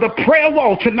 over the prayer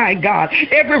wall tonight, God.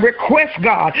 Every request,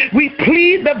 God, we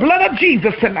plead the blood of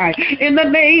Jesus tonight. In the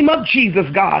name of Jesus,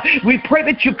 God, we pray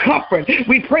that you comfort.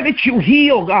 We pray that you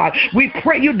heal, God. We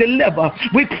pray you deliver.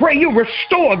 We pray you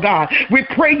restore, God. We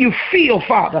pray you feel,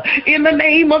 Father. In the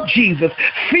name of Jesus,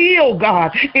 feel,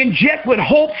 God. Inject with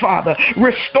hope, Father.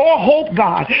 Restore hope,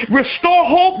 God. Restore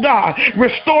hope, God.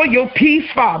 Restore your peace,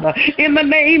 Father. In the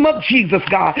name of Jesus,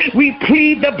 God, we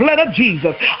plead the blood of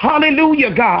Jesus.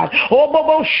 Hallelujah, God.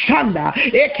 Obobo Shanda,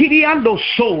 Ekiriando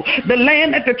So, the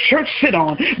land that the church sit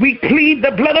on. We plead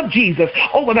the blood of Jesus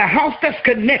over the house that's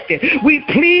connected. We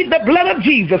plead the blood of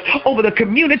Jesus over the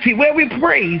community where we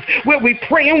praise, where we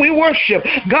pray and we worship.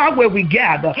 God, where we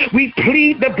gather, we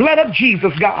plead the blood of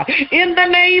Jesus, God. In the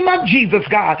name of Jesus,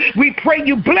 God, we pray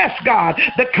you bless, God,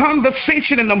 the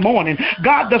conversation in the morning,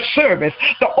 God, the service,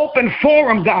 the open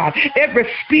forum, God, every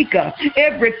speaker,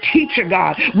 every teacher,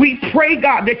 God. We pray,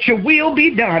 God, that your will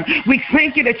be done. We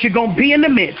thank you that you're going to be in the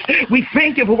midst. We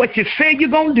thank you for what you say you're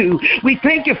going to do. We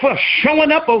thank you for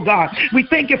showing up, oh God. We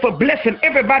thank you for blessing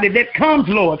everybody that comes,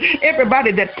 Lord,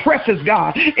 everybody that presses,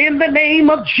 God. In the name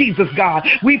of Jesus, God,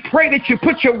 we pray that you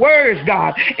put your words,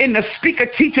 God, in the speaker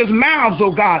teacher's mouths,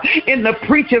 oh God, in the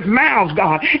preacher's mouths,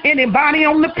 God, anybody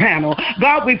on the panel.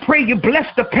 God, we pray you bless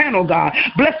the panel, God.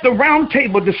 Bless the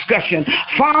roundtable discussion.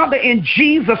 Father, in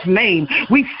Jesus' name,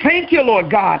 we thank you, Lord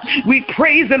God. We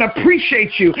praise and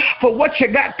appreciate you for what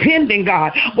you got pending,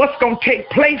 God, what's going to take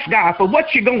place, God, for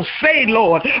what you're going to say,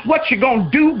 Lord, what you're going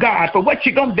to do, God, for what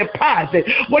you're going to deposit,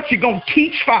 what you're going to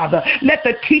teach, Father. Let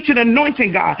the teaching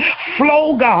anointing, God,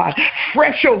 flow, God,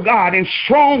 fresh, oh God, and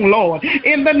strong, Lord,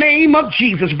 in the name of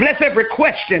Jesus. Bless every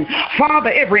question,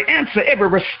 Father, every answer, every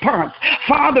response.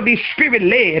 Father, be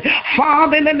spirit-led.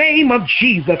 Father, in the name of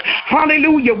Jesus,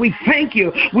 hallelujah, we thank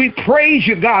you. We praise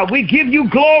you, God. We give you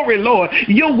glory, Lord.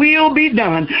 Your will be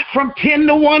done from 10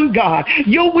 to 1, God.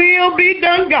 Your will be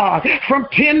done, God, from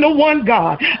 10 to 1,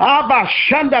 God. Abba,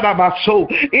 Shanda, Abba, so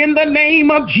in the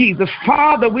name of Jesus,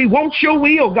 Father, we want your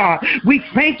will, God. We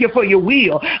thank you for your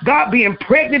will. God, being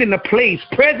pregnant in the place,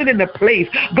 present in the place.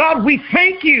 God, we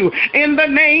thank you in the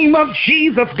name of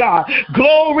Jesus, God.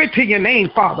 Glory to your name,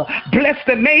 Father. Bless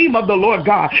the name of the Lord,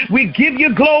 God. We give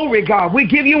you glory, God. We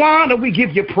give you honor. We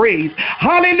give you praise.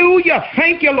 Hallelujah.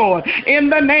 Thank you, Lord. In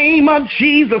the name of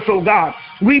Jesus, oh God.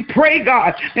 We pray,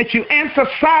 God, that you answer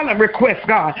silent requests,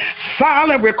 God.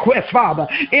 Silent requests, Father.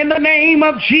 In the name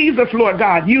of Jesus, Lord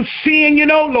God. You see and you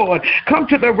know, Lord. Come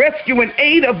to the rescue and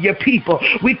aid of your people.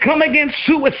 We come against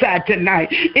suicide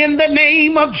tonight. In the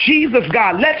name of Jesus,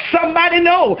 God. Let somebody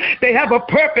know they have a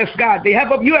purpose, God.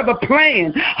 You have a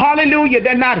plan. Hallelujah.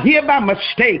 They're not here by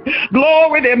mistake.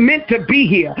 Glory, they're meant to be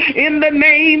here. In the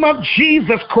name of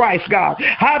Jesus Christ, God.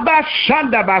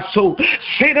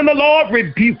 Satan, the Lord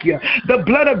rebuke you.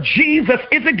 The blood of Jesus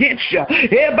is against you.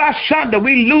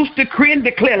 We loose, decree, and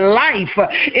declare life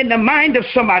in the mind of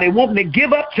somebody wanting to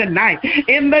give up tonight.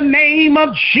 In the name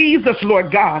of Jesus,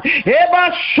 Lord God. In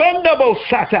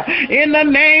the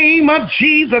name of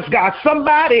Jesus, God.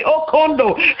 Somebody,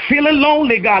 Okondo, feeling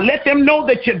lonely, God. Let them know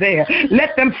that you're there.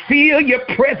 Let them feel your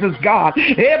presence, God.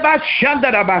 Let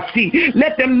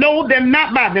them know they're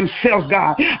not by themselves,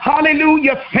 God.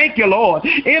 Hallelujah. Thank you, Lord.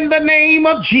 In the name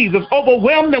of Jesus,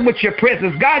 overwhelm them with your presence.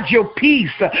 God, your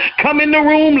peace. Come in the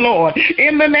room, Lord.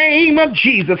 In the name of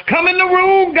Jesus. Come in the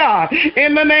room, God.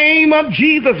 In the name of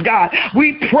Jesus, God.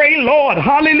 We pray, Lord.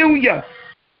 Hallelujah.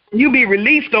 You be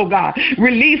released, oh God.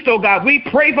 Released, oh God. We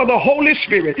pray for the Holy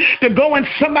Spirit to go in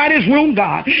somebody's room,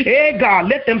 God. Hey, God,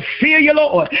 let them feel you,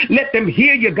 Lord. Let them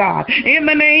hear you, God. In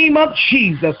the name of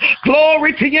Jesus.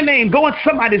 Glory to your name. Go in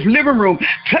somebody's living room.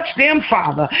 Touch them,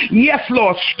 Father. Yes,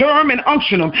 Lord. Stir them and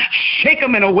unction them. Shake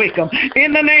them and awake them.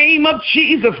 In the name of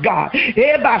Jesus, God.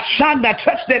 Hey, by Shanda,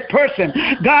 touch that person.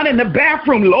 God, in the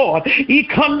bathroom, Lord.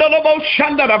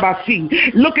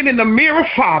 Looking in the mirror,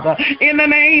 Father. In the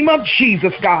name of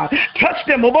Jesus, God. Touch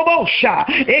them. Change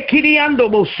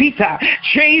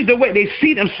the way they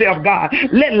see themselves, God.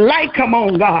 Let light come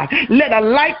on, God. Let a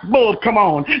light bulb come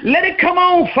on. Let it come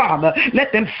on, Father.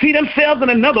 Let them see themselves in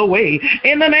another way.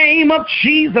 In the name of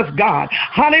Jesus, God.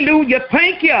 Hallelujah.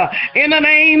 Thank you. In the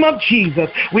name of Jesus.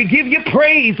 We give you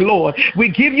praise, Lord. We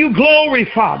give you glory,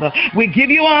 Father. We give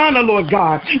you honor, Lord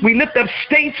God. We lift up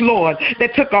states, Lord,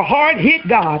 that took a hard hit,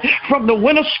 God, from the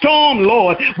winter storm,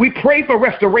 Lord. We pray for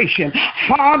restoration.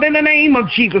 Father, in the name of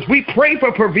Jesus, we pray for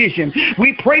provision.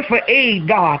 We pray for aid,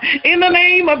 God. In the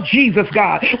name of Jesus,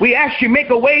 God, we ask you make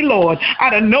a way, Lord,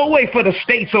 out of no way for the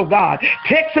states, oh God.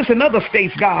 Texas and other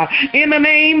states, God. In the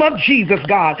name of Jesus,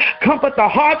 God. Comfort the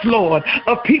hearts, Lord,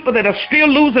 of people that are still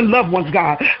losing loved ones,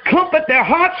 God. Comfort their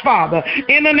hearts, Father.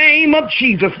 In the name of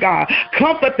Jesus, God.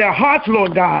 Comfort their hearts,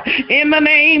 Lord God. In the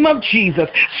name of Jesus.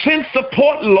 Send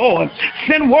support, Lord.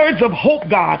 Send words of hope,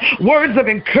 God. Words of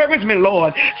encouragement,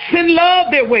 Lord. Send love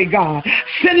there their way, God.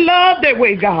 Send love their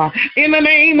way, God. In the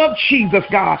name of Jesus,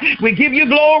 God. We give you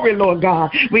glory, Lord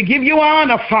God. We give you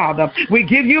honor, Father. We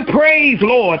give you praise,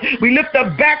 Lord. We lift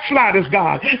up backsliders,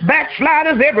 God.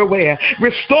 Backsliders everywhere.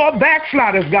 Restore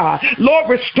backsliders, God. Lord,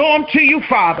 restore them to you,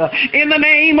 Father. In the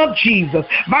name of Jesus.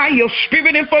 By your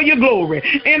spirit and for your glory.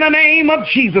 In the name of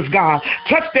Jesus, God.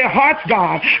 Touch their hearts,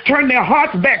 God. Turn their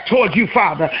hearts back towards you,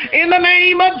 Father. In the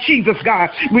name of Jesus, God.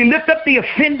 We lift up the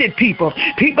offended people.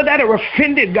 People that are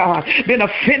offended, God. Been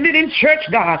offended in church,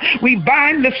 God. We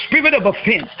bind the spirit of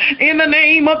offense. In the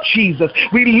name of Jesus.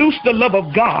 We loose the love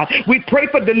of God. We pray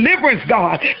for deliverance,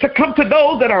 God, to come to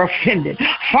those that are offended.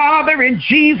 Father, in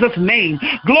Jesus' name,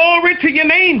 glory to your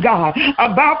name, God.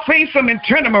 About face them and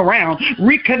turn them around.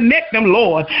 Reconnect them,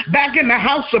 Lord, back in the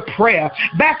house of prayer,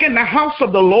 back in the house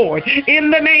of the Lord.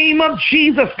 In the name of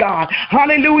Jesus, God.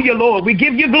 Hallelujah, Lord. We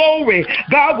give you glory.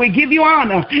 God, we give you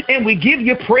honor and we give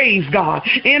you praise, God.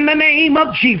 In the name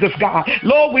of Jesus, God.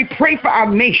 Lord, we pray for our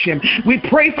nation. We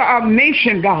pray for our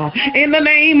nation, God. In the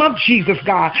name of Jesus,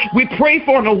 God. We pray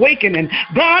for an awakening,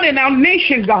 God, in our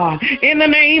nation, God. In the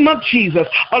name of Jesus.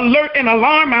 Alert and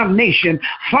alarm our nation.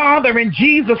 Father, in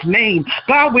Jesus' name,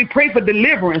 God, we pray for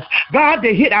deliverance, God,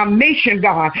 to hit our nation,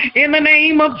 God. In the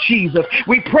name of Jesus,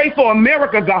 we pray for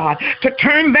America, God, to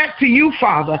turn back to you,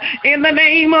 Father. In the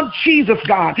name of Jesus,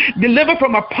 God. Deliver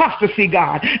from apostasy,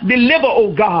 God. Deliver,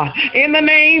 oh God. In the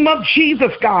name of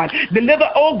Jesus, God. Deliver,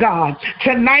 oh God.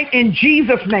 Tonight, in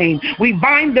Jesus' name, we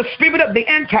bind the spirit of the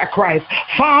Antichrist.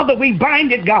 Father, we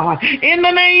bind it, God. In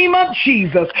the name of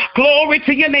Jesus. Glory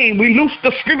to your name. We loose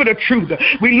the spirit of truth.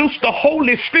 We loose the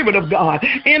Holy Spirit of God.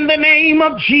 In the name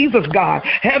of Jesus, God.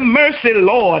 Have mercy,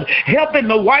 Lord. Help in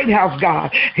the White House,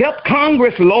 God. Help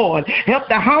Congress, Lord. Help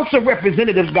the House of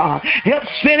Representatives, God. Help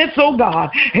Senates, oh God.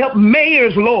 Help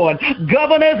mayors, Lord.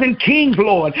 Governors and kings,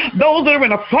 Lord. Those that are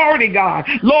in authority, God.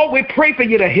 Lord, we pray for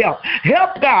you to help.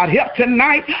 Help, God. Help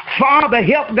tonight, Father.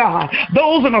 Help, God.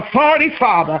 Those in authority,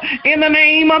 Father. In the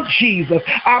name of Jesus.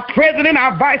 Our president,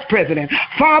 our vice president.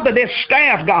 Father, their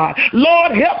staff, God.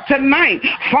 Lord, help tonight.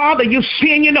 Father, you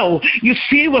see and you know. You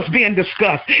see what's being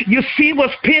discussed. You see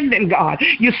what's pending, God.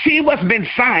 You see what's been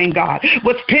signed, God.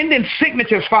 What's pending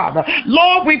signatures, Father.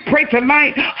 Lord, we pray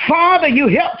tonight. Father, you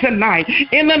help tonight.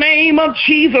 In the name of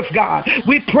Jesus, God.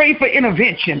 We pray for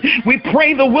intervention. We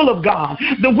pray the will of God.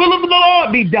 The will of the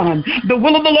Lord be done. The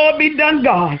will of the Lord be done,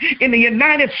 God. In the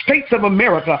United States of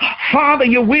America. Father,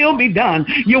 your will be done.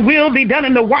 Your will be done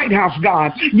in the White House,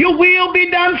 God. Your will be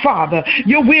done, Father.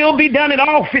 Your will be done in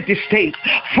all 50 states.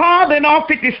 Father, in all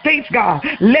 50 states, God,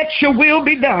 let your will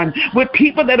be done with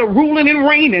people that are ruling and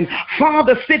reigning.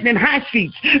 Father, sitting in high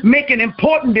seats, making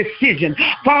important decisions.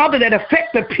 Father, that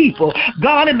affect the people,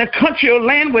 God, in the country or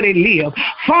land where they live.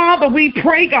 Father, we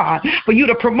pray, God, for you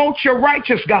to promote your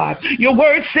righteous, God. Your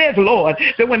word says, Lord,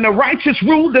 that when the righteous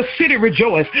rule, the city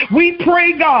rejoice. We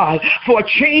pray, God, for a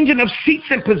changing of seats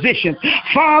and positions.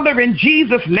 Father, in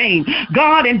Jesus' name,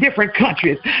 God, in different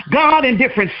countries, God, in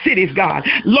different cities, God,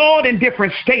 Lord, in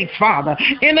different states, Father,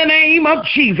 in the name of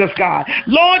Jesus, God.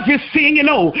 Lord, you see and you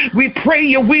know, we pray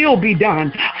your will be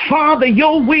done. Father,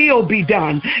 your will be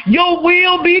done. Your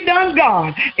will be done,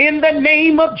 God, in the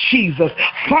name of Jesus.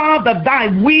 Father, thy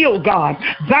will, God,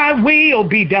 thy will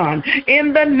be done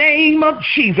in the name of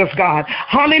Jesus, God.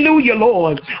 Hallelujah,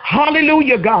 Lord.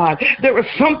 Hallelujah, God. There are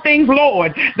some things,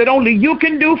 Lord, that only you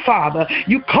can do, Father.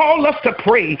 You call us to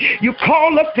pray. You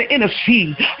call us to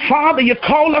intercede. Father, you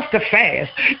call us to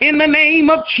fast in the name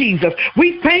of Jesus.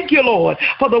 We thank you, Lord,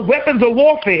 for the weapons of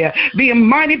warfare being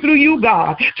mighty through you,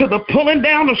 God, to the pulling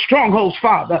down of strongholds,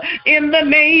 Father, in the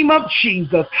name of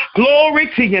Jesus. Glory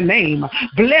to your name.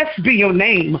 Blessed be your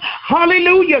name.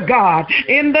 Hallelujah, God,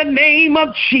 in the name of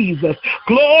Jesus.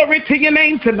 Glory to your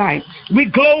name tonight. We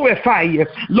glorify you.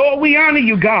 Lord, we honor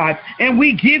you, God, and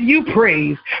we give you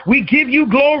praise. We give you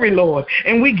glory, Lord,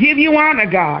 and we give you honor,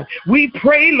 God. We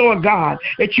pray, Lord God,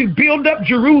 that you build up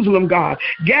Jerusalem, God.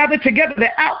 Gather together the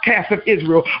outcasts of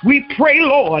Israel. We pray,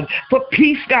 Lord, for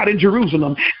peace, God, in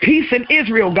Jerusalem. Peace in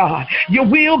Israel, God. Your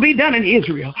will be done in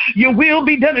Israel. Your will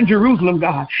be done in Jerusalem,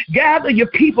 God. Gather your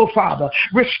people, Father.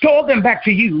 Restore them back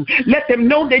to you. Let them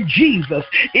know that Jesus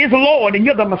is Lord and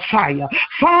you're the Messiah.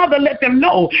 Father, let them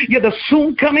know you're the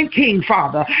soon coming King,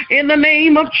 Father. In the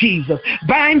name of Jesus,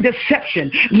 bind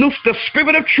deception. Loose the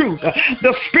spirit of truth.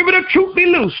 The spirit of truth be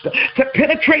loosed to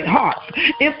penetrate hearts,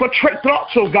 infiltrate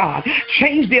thoughts, oh God.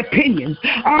 Change the opinions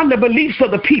on the beliefs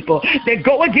of the people that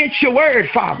go against your word,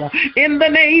 Father. In the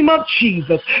name of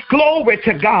Jesus, glory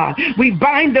to God. We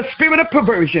bind the spirit of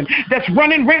perversion that's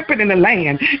running rampant in the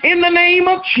land. In the name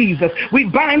of Jesus, we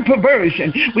bind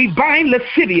perversion. We bind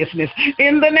lasciviousness.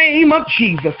 In the name of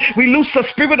Jesus, we loose a a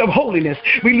spirit of holiness.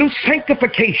 We loose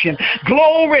sanctification.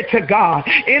 Glory to God.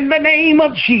 In the name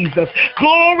of Jesus.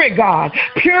 Glory, God.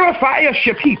 Purify us,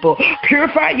 your people.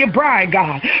 Purify your bride,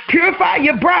 God. Purify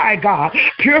your bride, God.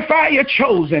 Purify your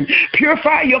chosen.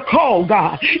 Purify your call,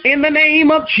 God. In the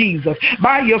name of Jesus.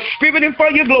 By your spirit and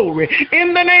for your glory.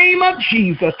 In the name of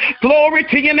Jesus. Glory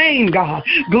to your name, God.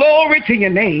 Glory to your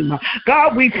name.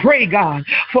 God, we pray, God,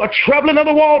 for a troubling of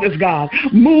the waters, God.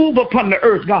 Move upon the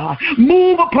earth, God.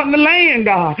 Move upon the land,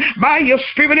 God. By your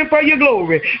spirit and for your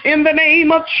glory. In the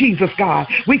name of Jesus, God.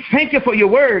 We thank you for your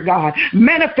word, God.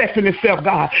 Manifesting itself,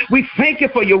 God. We thank you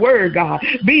for your word, God.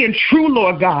 Being true,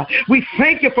 Lord God. We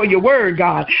thank you for your word,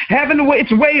 God. Having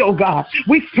its way, oh God.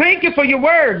 We thank you for your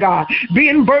word, God.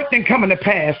 Being birthed and coming to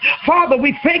pass. Father,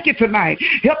 we thank you tonight.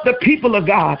 Help the people of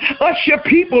God. Us, your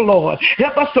people, Lord.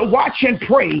 Help us to watch and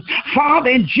pray. Father,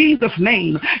 in Jesus'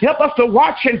 name, help us to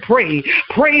watch and pray.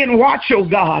 Pray and watch, oh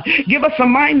God. Give us a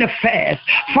mind to fast.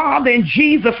 Father, in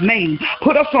Jesus' name,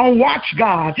 put us on watch,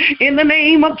 God. In the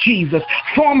name of Jesus,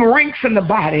 form ranks in the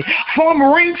body. Form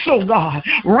ranks, oh God.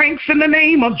 Ranks in the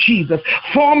name of Jesus.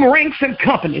 Form ranks in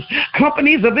companies.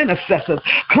 Companies of intercessors.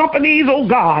 Companies, oh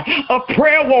God, of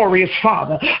prayer warriors,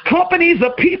 Father. Companies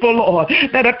of people, Lord,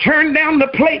 that are turned down the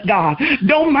plate, God.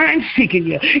 Don't mind seeking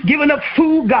you. Giving up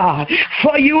food, God,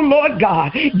 for you, Lord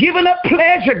God. Giving up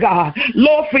pleasure, God.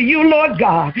 Lord, for you, Lord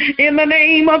God. In the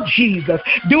name of Jesus.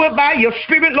 Do it by your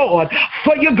spirit, Lord,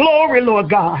 for your glory, Lord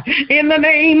God. In the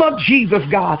name of Jesus,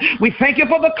 God. We thank you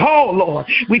for the call, Lord.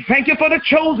 We thank you for the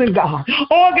chosen, God.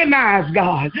 Organize,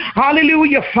 God.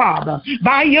 Hallelujah, Father.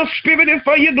 By your spirit and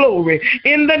for your glory.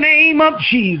 In the name of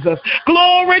Jesus.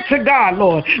 Glory to God,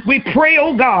 Lord. We pray,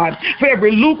 oh God, for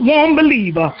every lukewarm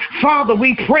believer. Father,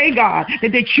 we pray, God,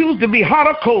 that they choose to be hot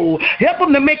or cold. Help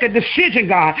them to make a decision,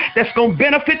 God, that's going to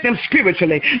benefit them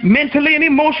spiritually, mentally, and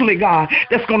emotionally, God,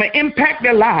 that's going to impact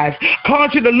their lives.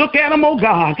 Cause you to look at them, oh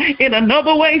God, in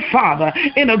another way, Father,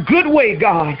 in a good way,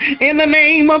 God, in the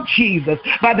name of Jesus,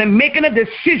 by them making a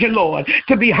decision, Lord,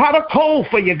 to be hot or cold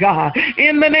for you, God,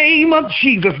 in the name of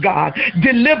Jesus, God.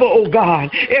 Deliver, oh God,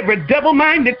 every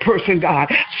double-minded person,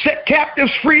 God. Set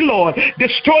captives free, Lord.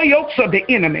 Destroy yokes of the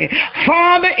enemy.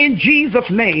 Father, in Jesus'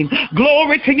 name,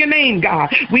 glory to your name, God.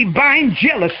 We bind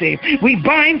jealousy. We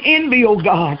bind envy, oh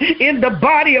God, in the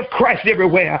body of Christ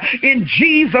everywhere. In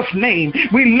Jesus' name,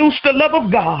 we loose the love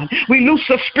of God. We loose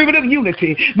the spirit of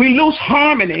unity. We loose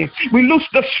harmony. We loose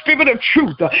the spirit of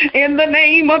truth. In the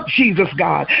name of Jesus,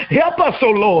 God. Help us,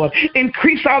 oh Lord.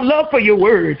 Increase our love for your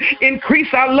word. Increase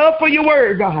our love for your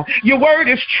word, God. Your word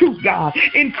is truth, God.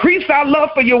 Increase our love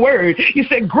for your word. You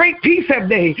said, great peace have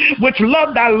they which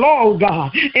love thy law, O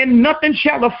God, and nothing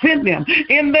shall offend them.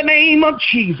 In the name of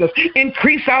Jesus,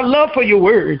 increase our love for your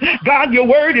word. God, your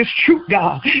word is truth,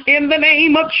 God. In the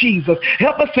name of Jesus,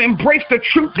 help us to embrace the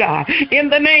truth, God. In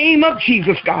the name of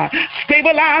Jesus, God.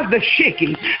 Stabilize the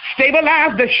shaky.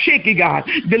 Stabilize the shaky, God.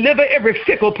 Deliver every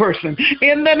fickle person.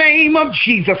 In the name of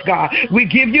Jesus, God. We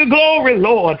give you glory,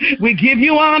 Lord. We give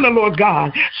you honor, Lord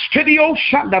God. Stedio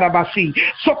Shandarabasi.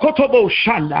 Sokotobo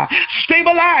Shanda.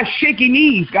 Stabilize shaky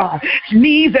knees, God.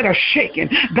 Knees that are shaking.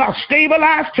 God,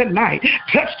 stabilize tonight.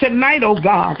 Touch tonight, oh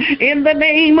God. In the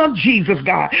name of Jesus,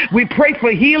 God. We pray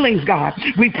for healings, God.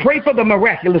 We pray for the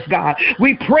miraculous, God.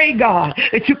 We pray, God,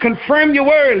 that you confirm your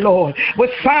word, Lord, with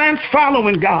signs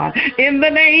following, God. In the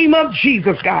name of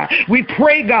Jesus, God. We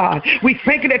pray, God. We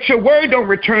thank you that your word don't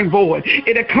return void.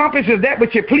 It accomplishes that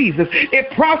which it pleases.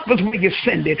 It prospers when you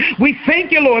send it. We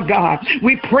thank you, Lord God.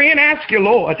 We pray and ask you,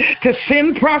 Lord, to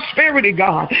send prosperity,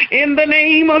 God. In the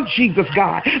name of Jesus,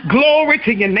 God. Glory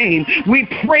to your name. We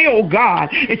pray, oh God,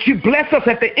 that you bless us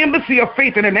at the Embassy of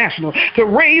Faith International to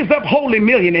raise up holy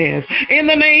millionaires. In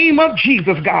the name of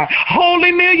Jesus, God.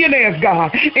 Holy millionaires,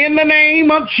 God. In the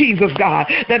name of Jesus,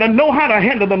 God. That'll know how to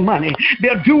handle the money.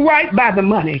 They'll do right by the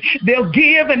money. They'll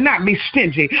give and not be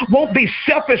stingy. Won't be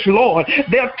selfish, Lord.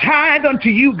 They'll tithe unto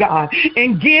you, God,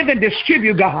 and give and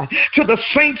distribute, God, to the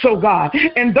saints, oh God,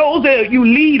 and those that you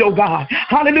lead, oh God.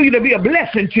 Hallelujah, to be a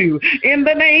blessing to. In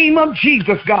the name of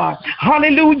Jesus, God.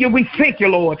 Hallelujah, we thank you,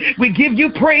 Lord. We give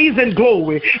you praise and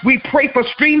glory. We pray for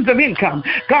streams of income,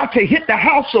 God, to hit the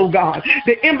house, oh God,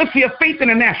 the Embassy of Faith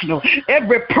International,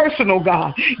 every person, oh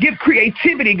God. Give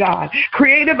creativity, God,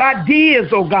 creative ideas,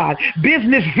 oh God,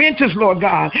 business ventures, Lord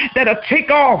God, that'll take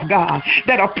off, God,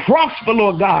 that'll prosper,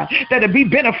 Lord God, that'll be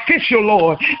beneficial,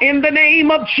 Lord, in the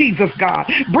name of Jesus,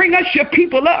 God. Bring us your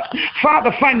people up,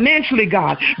 Father, financially,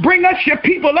 God. Bring us your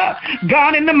people up,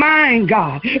 God, in the mind,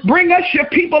 God. Bring us your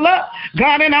people up,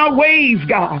 God, in our ways,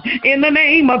 God, in the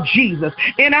name of Jesus,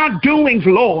 in our doings,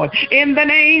 Lord, in the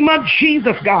name of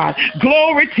Jesus, God.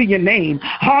 Glory to your name.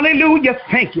 Hallelujah.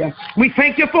 Thank you. We We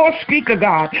thank you for a speaker,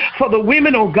 God, for the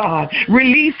women, oh God.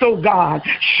 Release, oh God.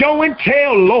 Show and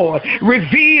tell, Lord.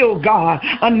 Reveal, God,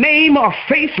 a name or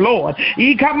face, Lord.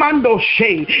 Ikamando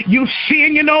she. You see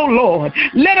and you know, Lord.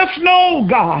 Let us know,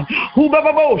 God, who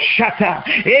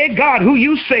shata. God, who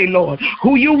you say, Lord,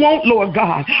 who you want, Lord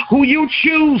God, who you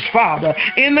choose, Father,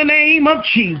 in the name of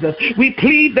Jesus. We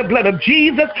plead the blood of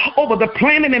Jesus over the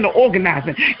planning and the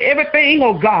organizing. Everything,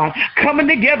 oh God, coming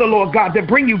together, Lord God, to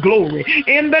bring you glory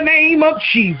in the name of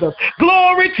Jesus.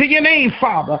 Glory to your name,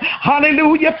 Father.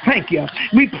 Hallelujah. Thank you.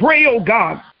 We pray, oh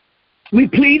God. We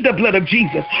plead the blood of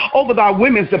Jesus over our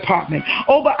women's department,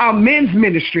 over our men's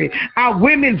ministry, our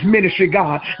women's ministry,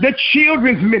 God, the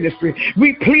children's ministry.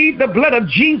 We plead the blood of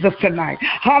Jesus tonight.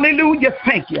 Hallelujah.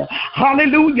 Thank you.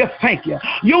 Hallelujah. Thank you.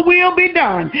 Your will be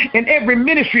done in every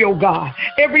ministry, oh God,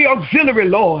 every auxiliary,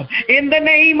 Lord, in the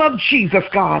name of Jesus,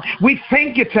 God. We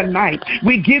thank you tonight.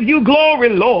 We give you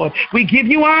glory, Lord. We give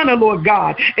you honor, Lord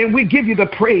God, and we give you the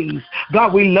praise.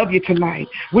 God, we love you tonight.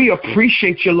 We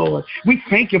appreciate you, Lord. We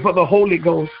thank you for the Holy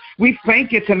Ghost. We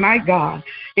thank you tonight, God,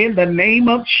 in the name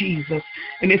of Jesus.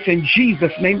 And it's in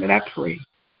Jesus' name that I pray.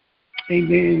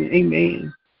 Amen.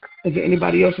 Amen. Is there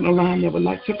anybody else on the line that would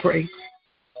like to pray?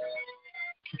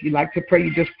 If you'd like to pray,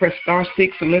 you just press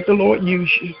 *6 and let the Lord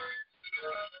use you.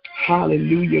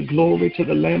 Hallelujah. Glory to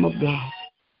the Lamb of God.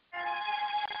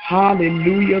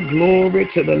 Hallelujah. Glory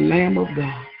to the Lamb of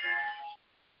God.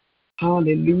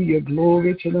 Hallelujah.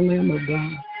 Glory to the Lamb of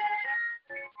God.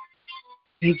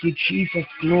 Thank you, Jesus.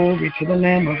 Glory to the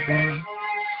Lamb of God.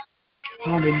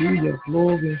 Hallelujah.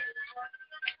 Glory.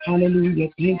 Hallelujah.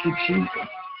 Thank you, Jesus.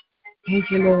 Thank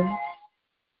you, Lord.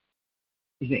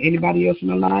 Is there anybody else on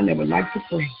the line that would like to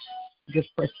pray?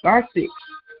 Just press *6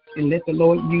 and let the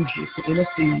Lord use you to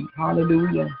intercede.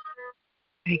 Hallelujah.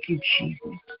 Thank you,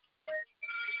 Jesus.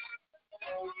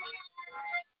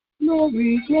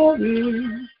 Glory,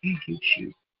 glory. Thank you,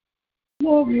 Jesus.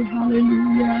 Glory,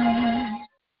 hallelujah.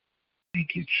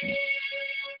 Thank you, Jesus.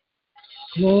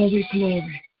 Glory,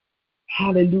 glory.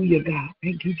 Hallelujah, God.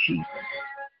 Thank you, Jesus.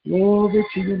 Glory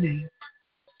to your name.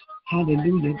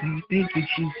 Hallelujah, God. Thank you,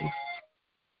 Jesus.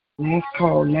 Last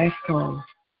call, last call.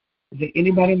 Is there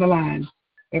anybody on the line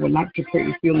that would like to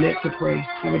pray, feel led to pray,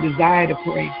 have a desire to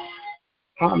pray?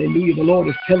 Hallelujah. The Lord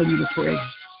is telling you to pray.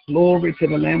 Glory to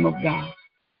the Lamb of God.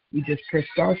 You just press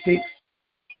 *6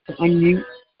 to unmute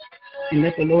and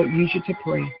let the Lord use you to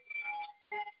pray.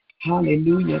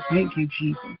 Hallelujah. Thank you,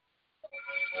 Jesus.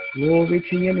 Glory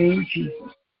to your name, Jesus.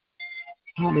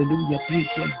 Hallelujah. Thank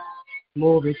you.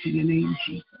 Glory to your name,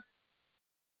 Jesus.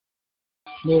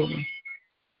 Glory.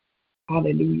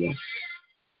 Hallelujah.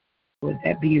 With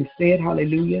that being said,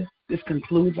 hallelujah, this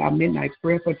concludes our midnight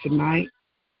prayer for tonight.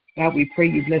 God, we pray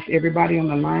you bless everybody on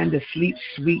the line to sleep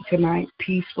sweet tonight,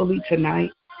 peacefully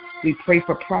tonight. We pray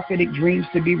for prophetic dreams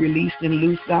to be released and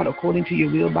loosed, God, according to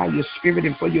your will by your spirit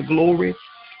and for your glory.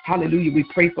 Hallelujah. We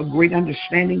pray for great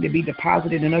understanding to be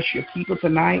deposited in us, your people,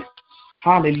 tonight.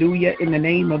 Hallelujah. In the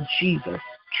name of Jesus.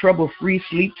 Trouble-free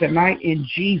sleep tonight in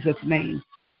Jesus' name.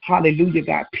 Hallelujah,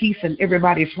 God. Peace in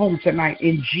everybody's home tonight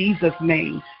in Jesus'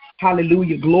 name.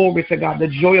 Hallelujah. Glory to God. The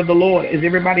joy of the Lord is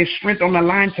everybody's strength on the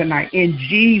line tonight in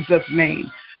Jesus'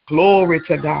 name. Glory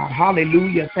to God.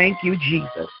 Hallelujah. Thank you,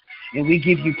 Jesus. And we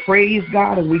give you praise,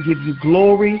 God, and we give you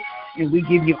glory, and we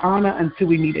give you honor until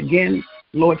we meet again.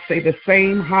 Lord, say the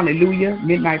same. Hallelujah.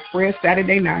 Midnight prayer,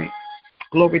 Saturday night.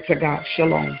 Glory to God.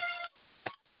 Shalom.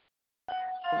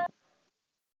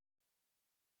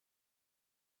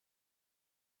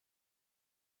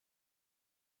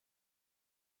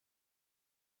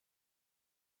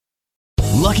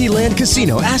 Lucky Land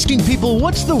Casino, asking people,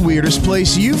 what's the weirdest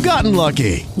place you've gotten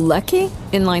lucky? Lucky?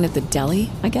 In line at the deli,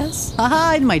 I guess?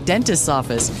 Aha, in my dentist's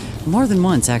office. More than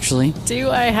once, actually. Do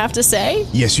I have to say?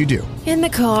 Yes, you do. In the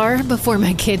car before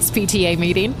my kids' PTA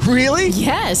meeting. Really?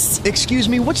 Yes. Excuse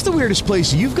me, what's the weirdest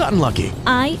place you've gotten lucky?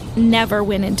 I never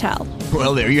win and tell.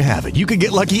 Well, there you have it. You can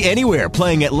get lucky anywhere,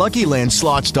 playing at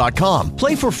LuckyLandSlots.com.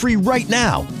 Play for free right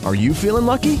now. Are you feeling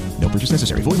lucky? No purchase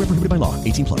necessary. Void where prohibited by law.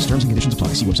 18+. Terms and conditions apply.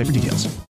 See website for details.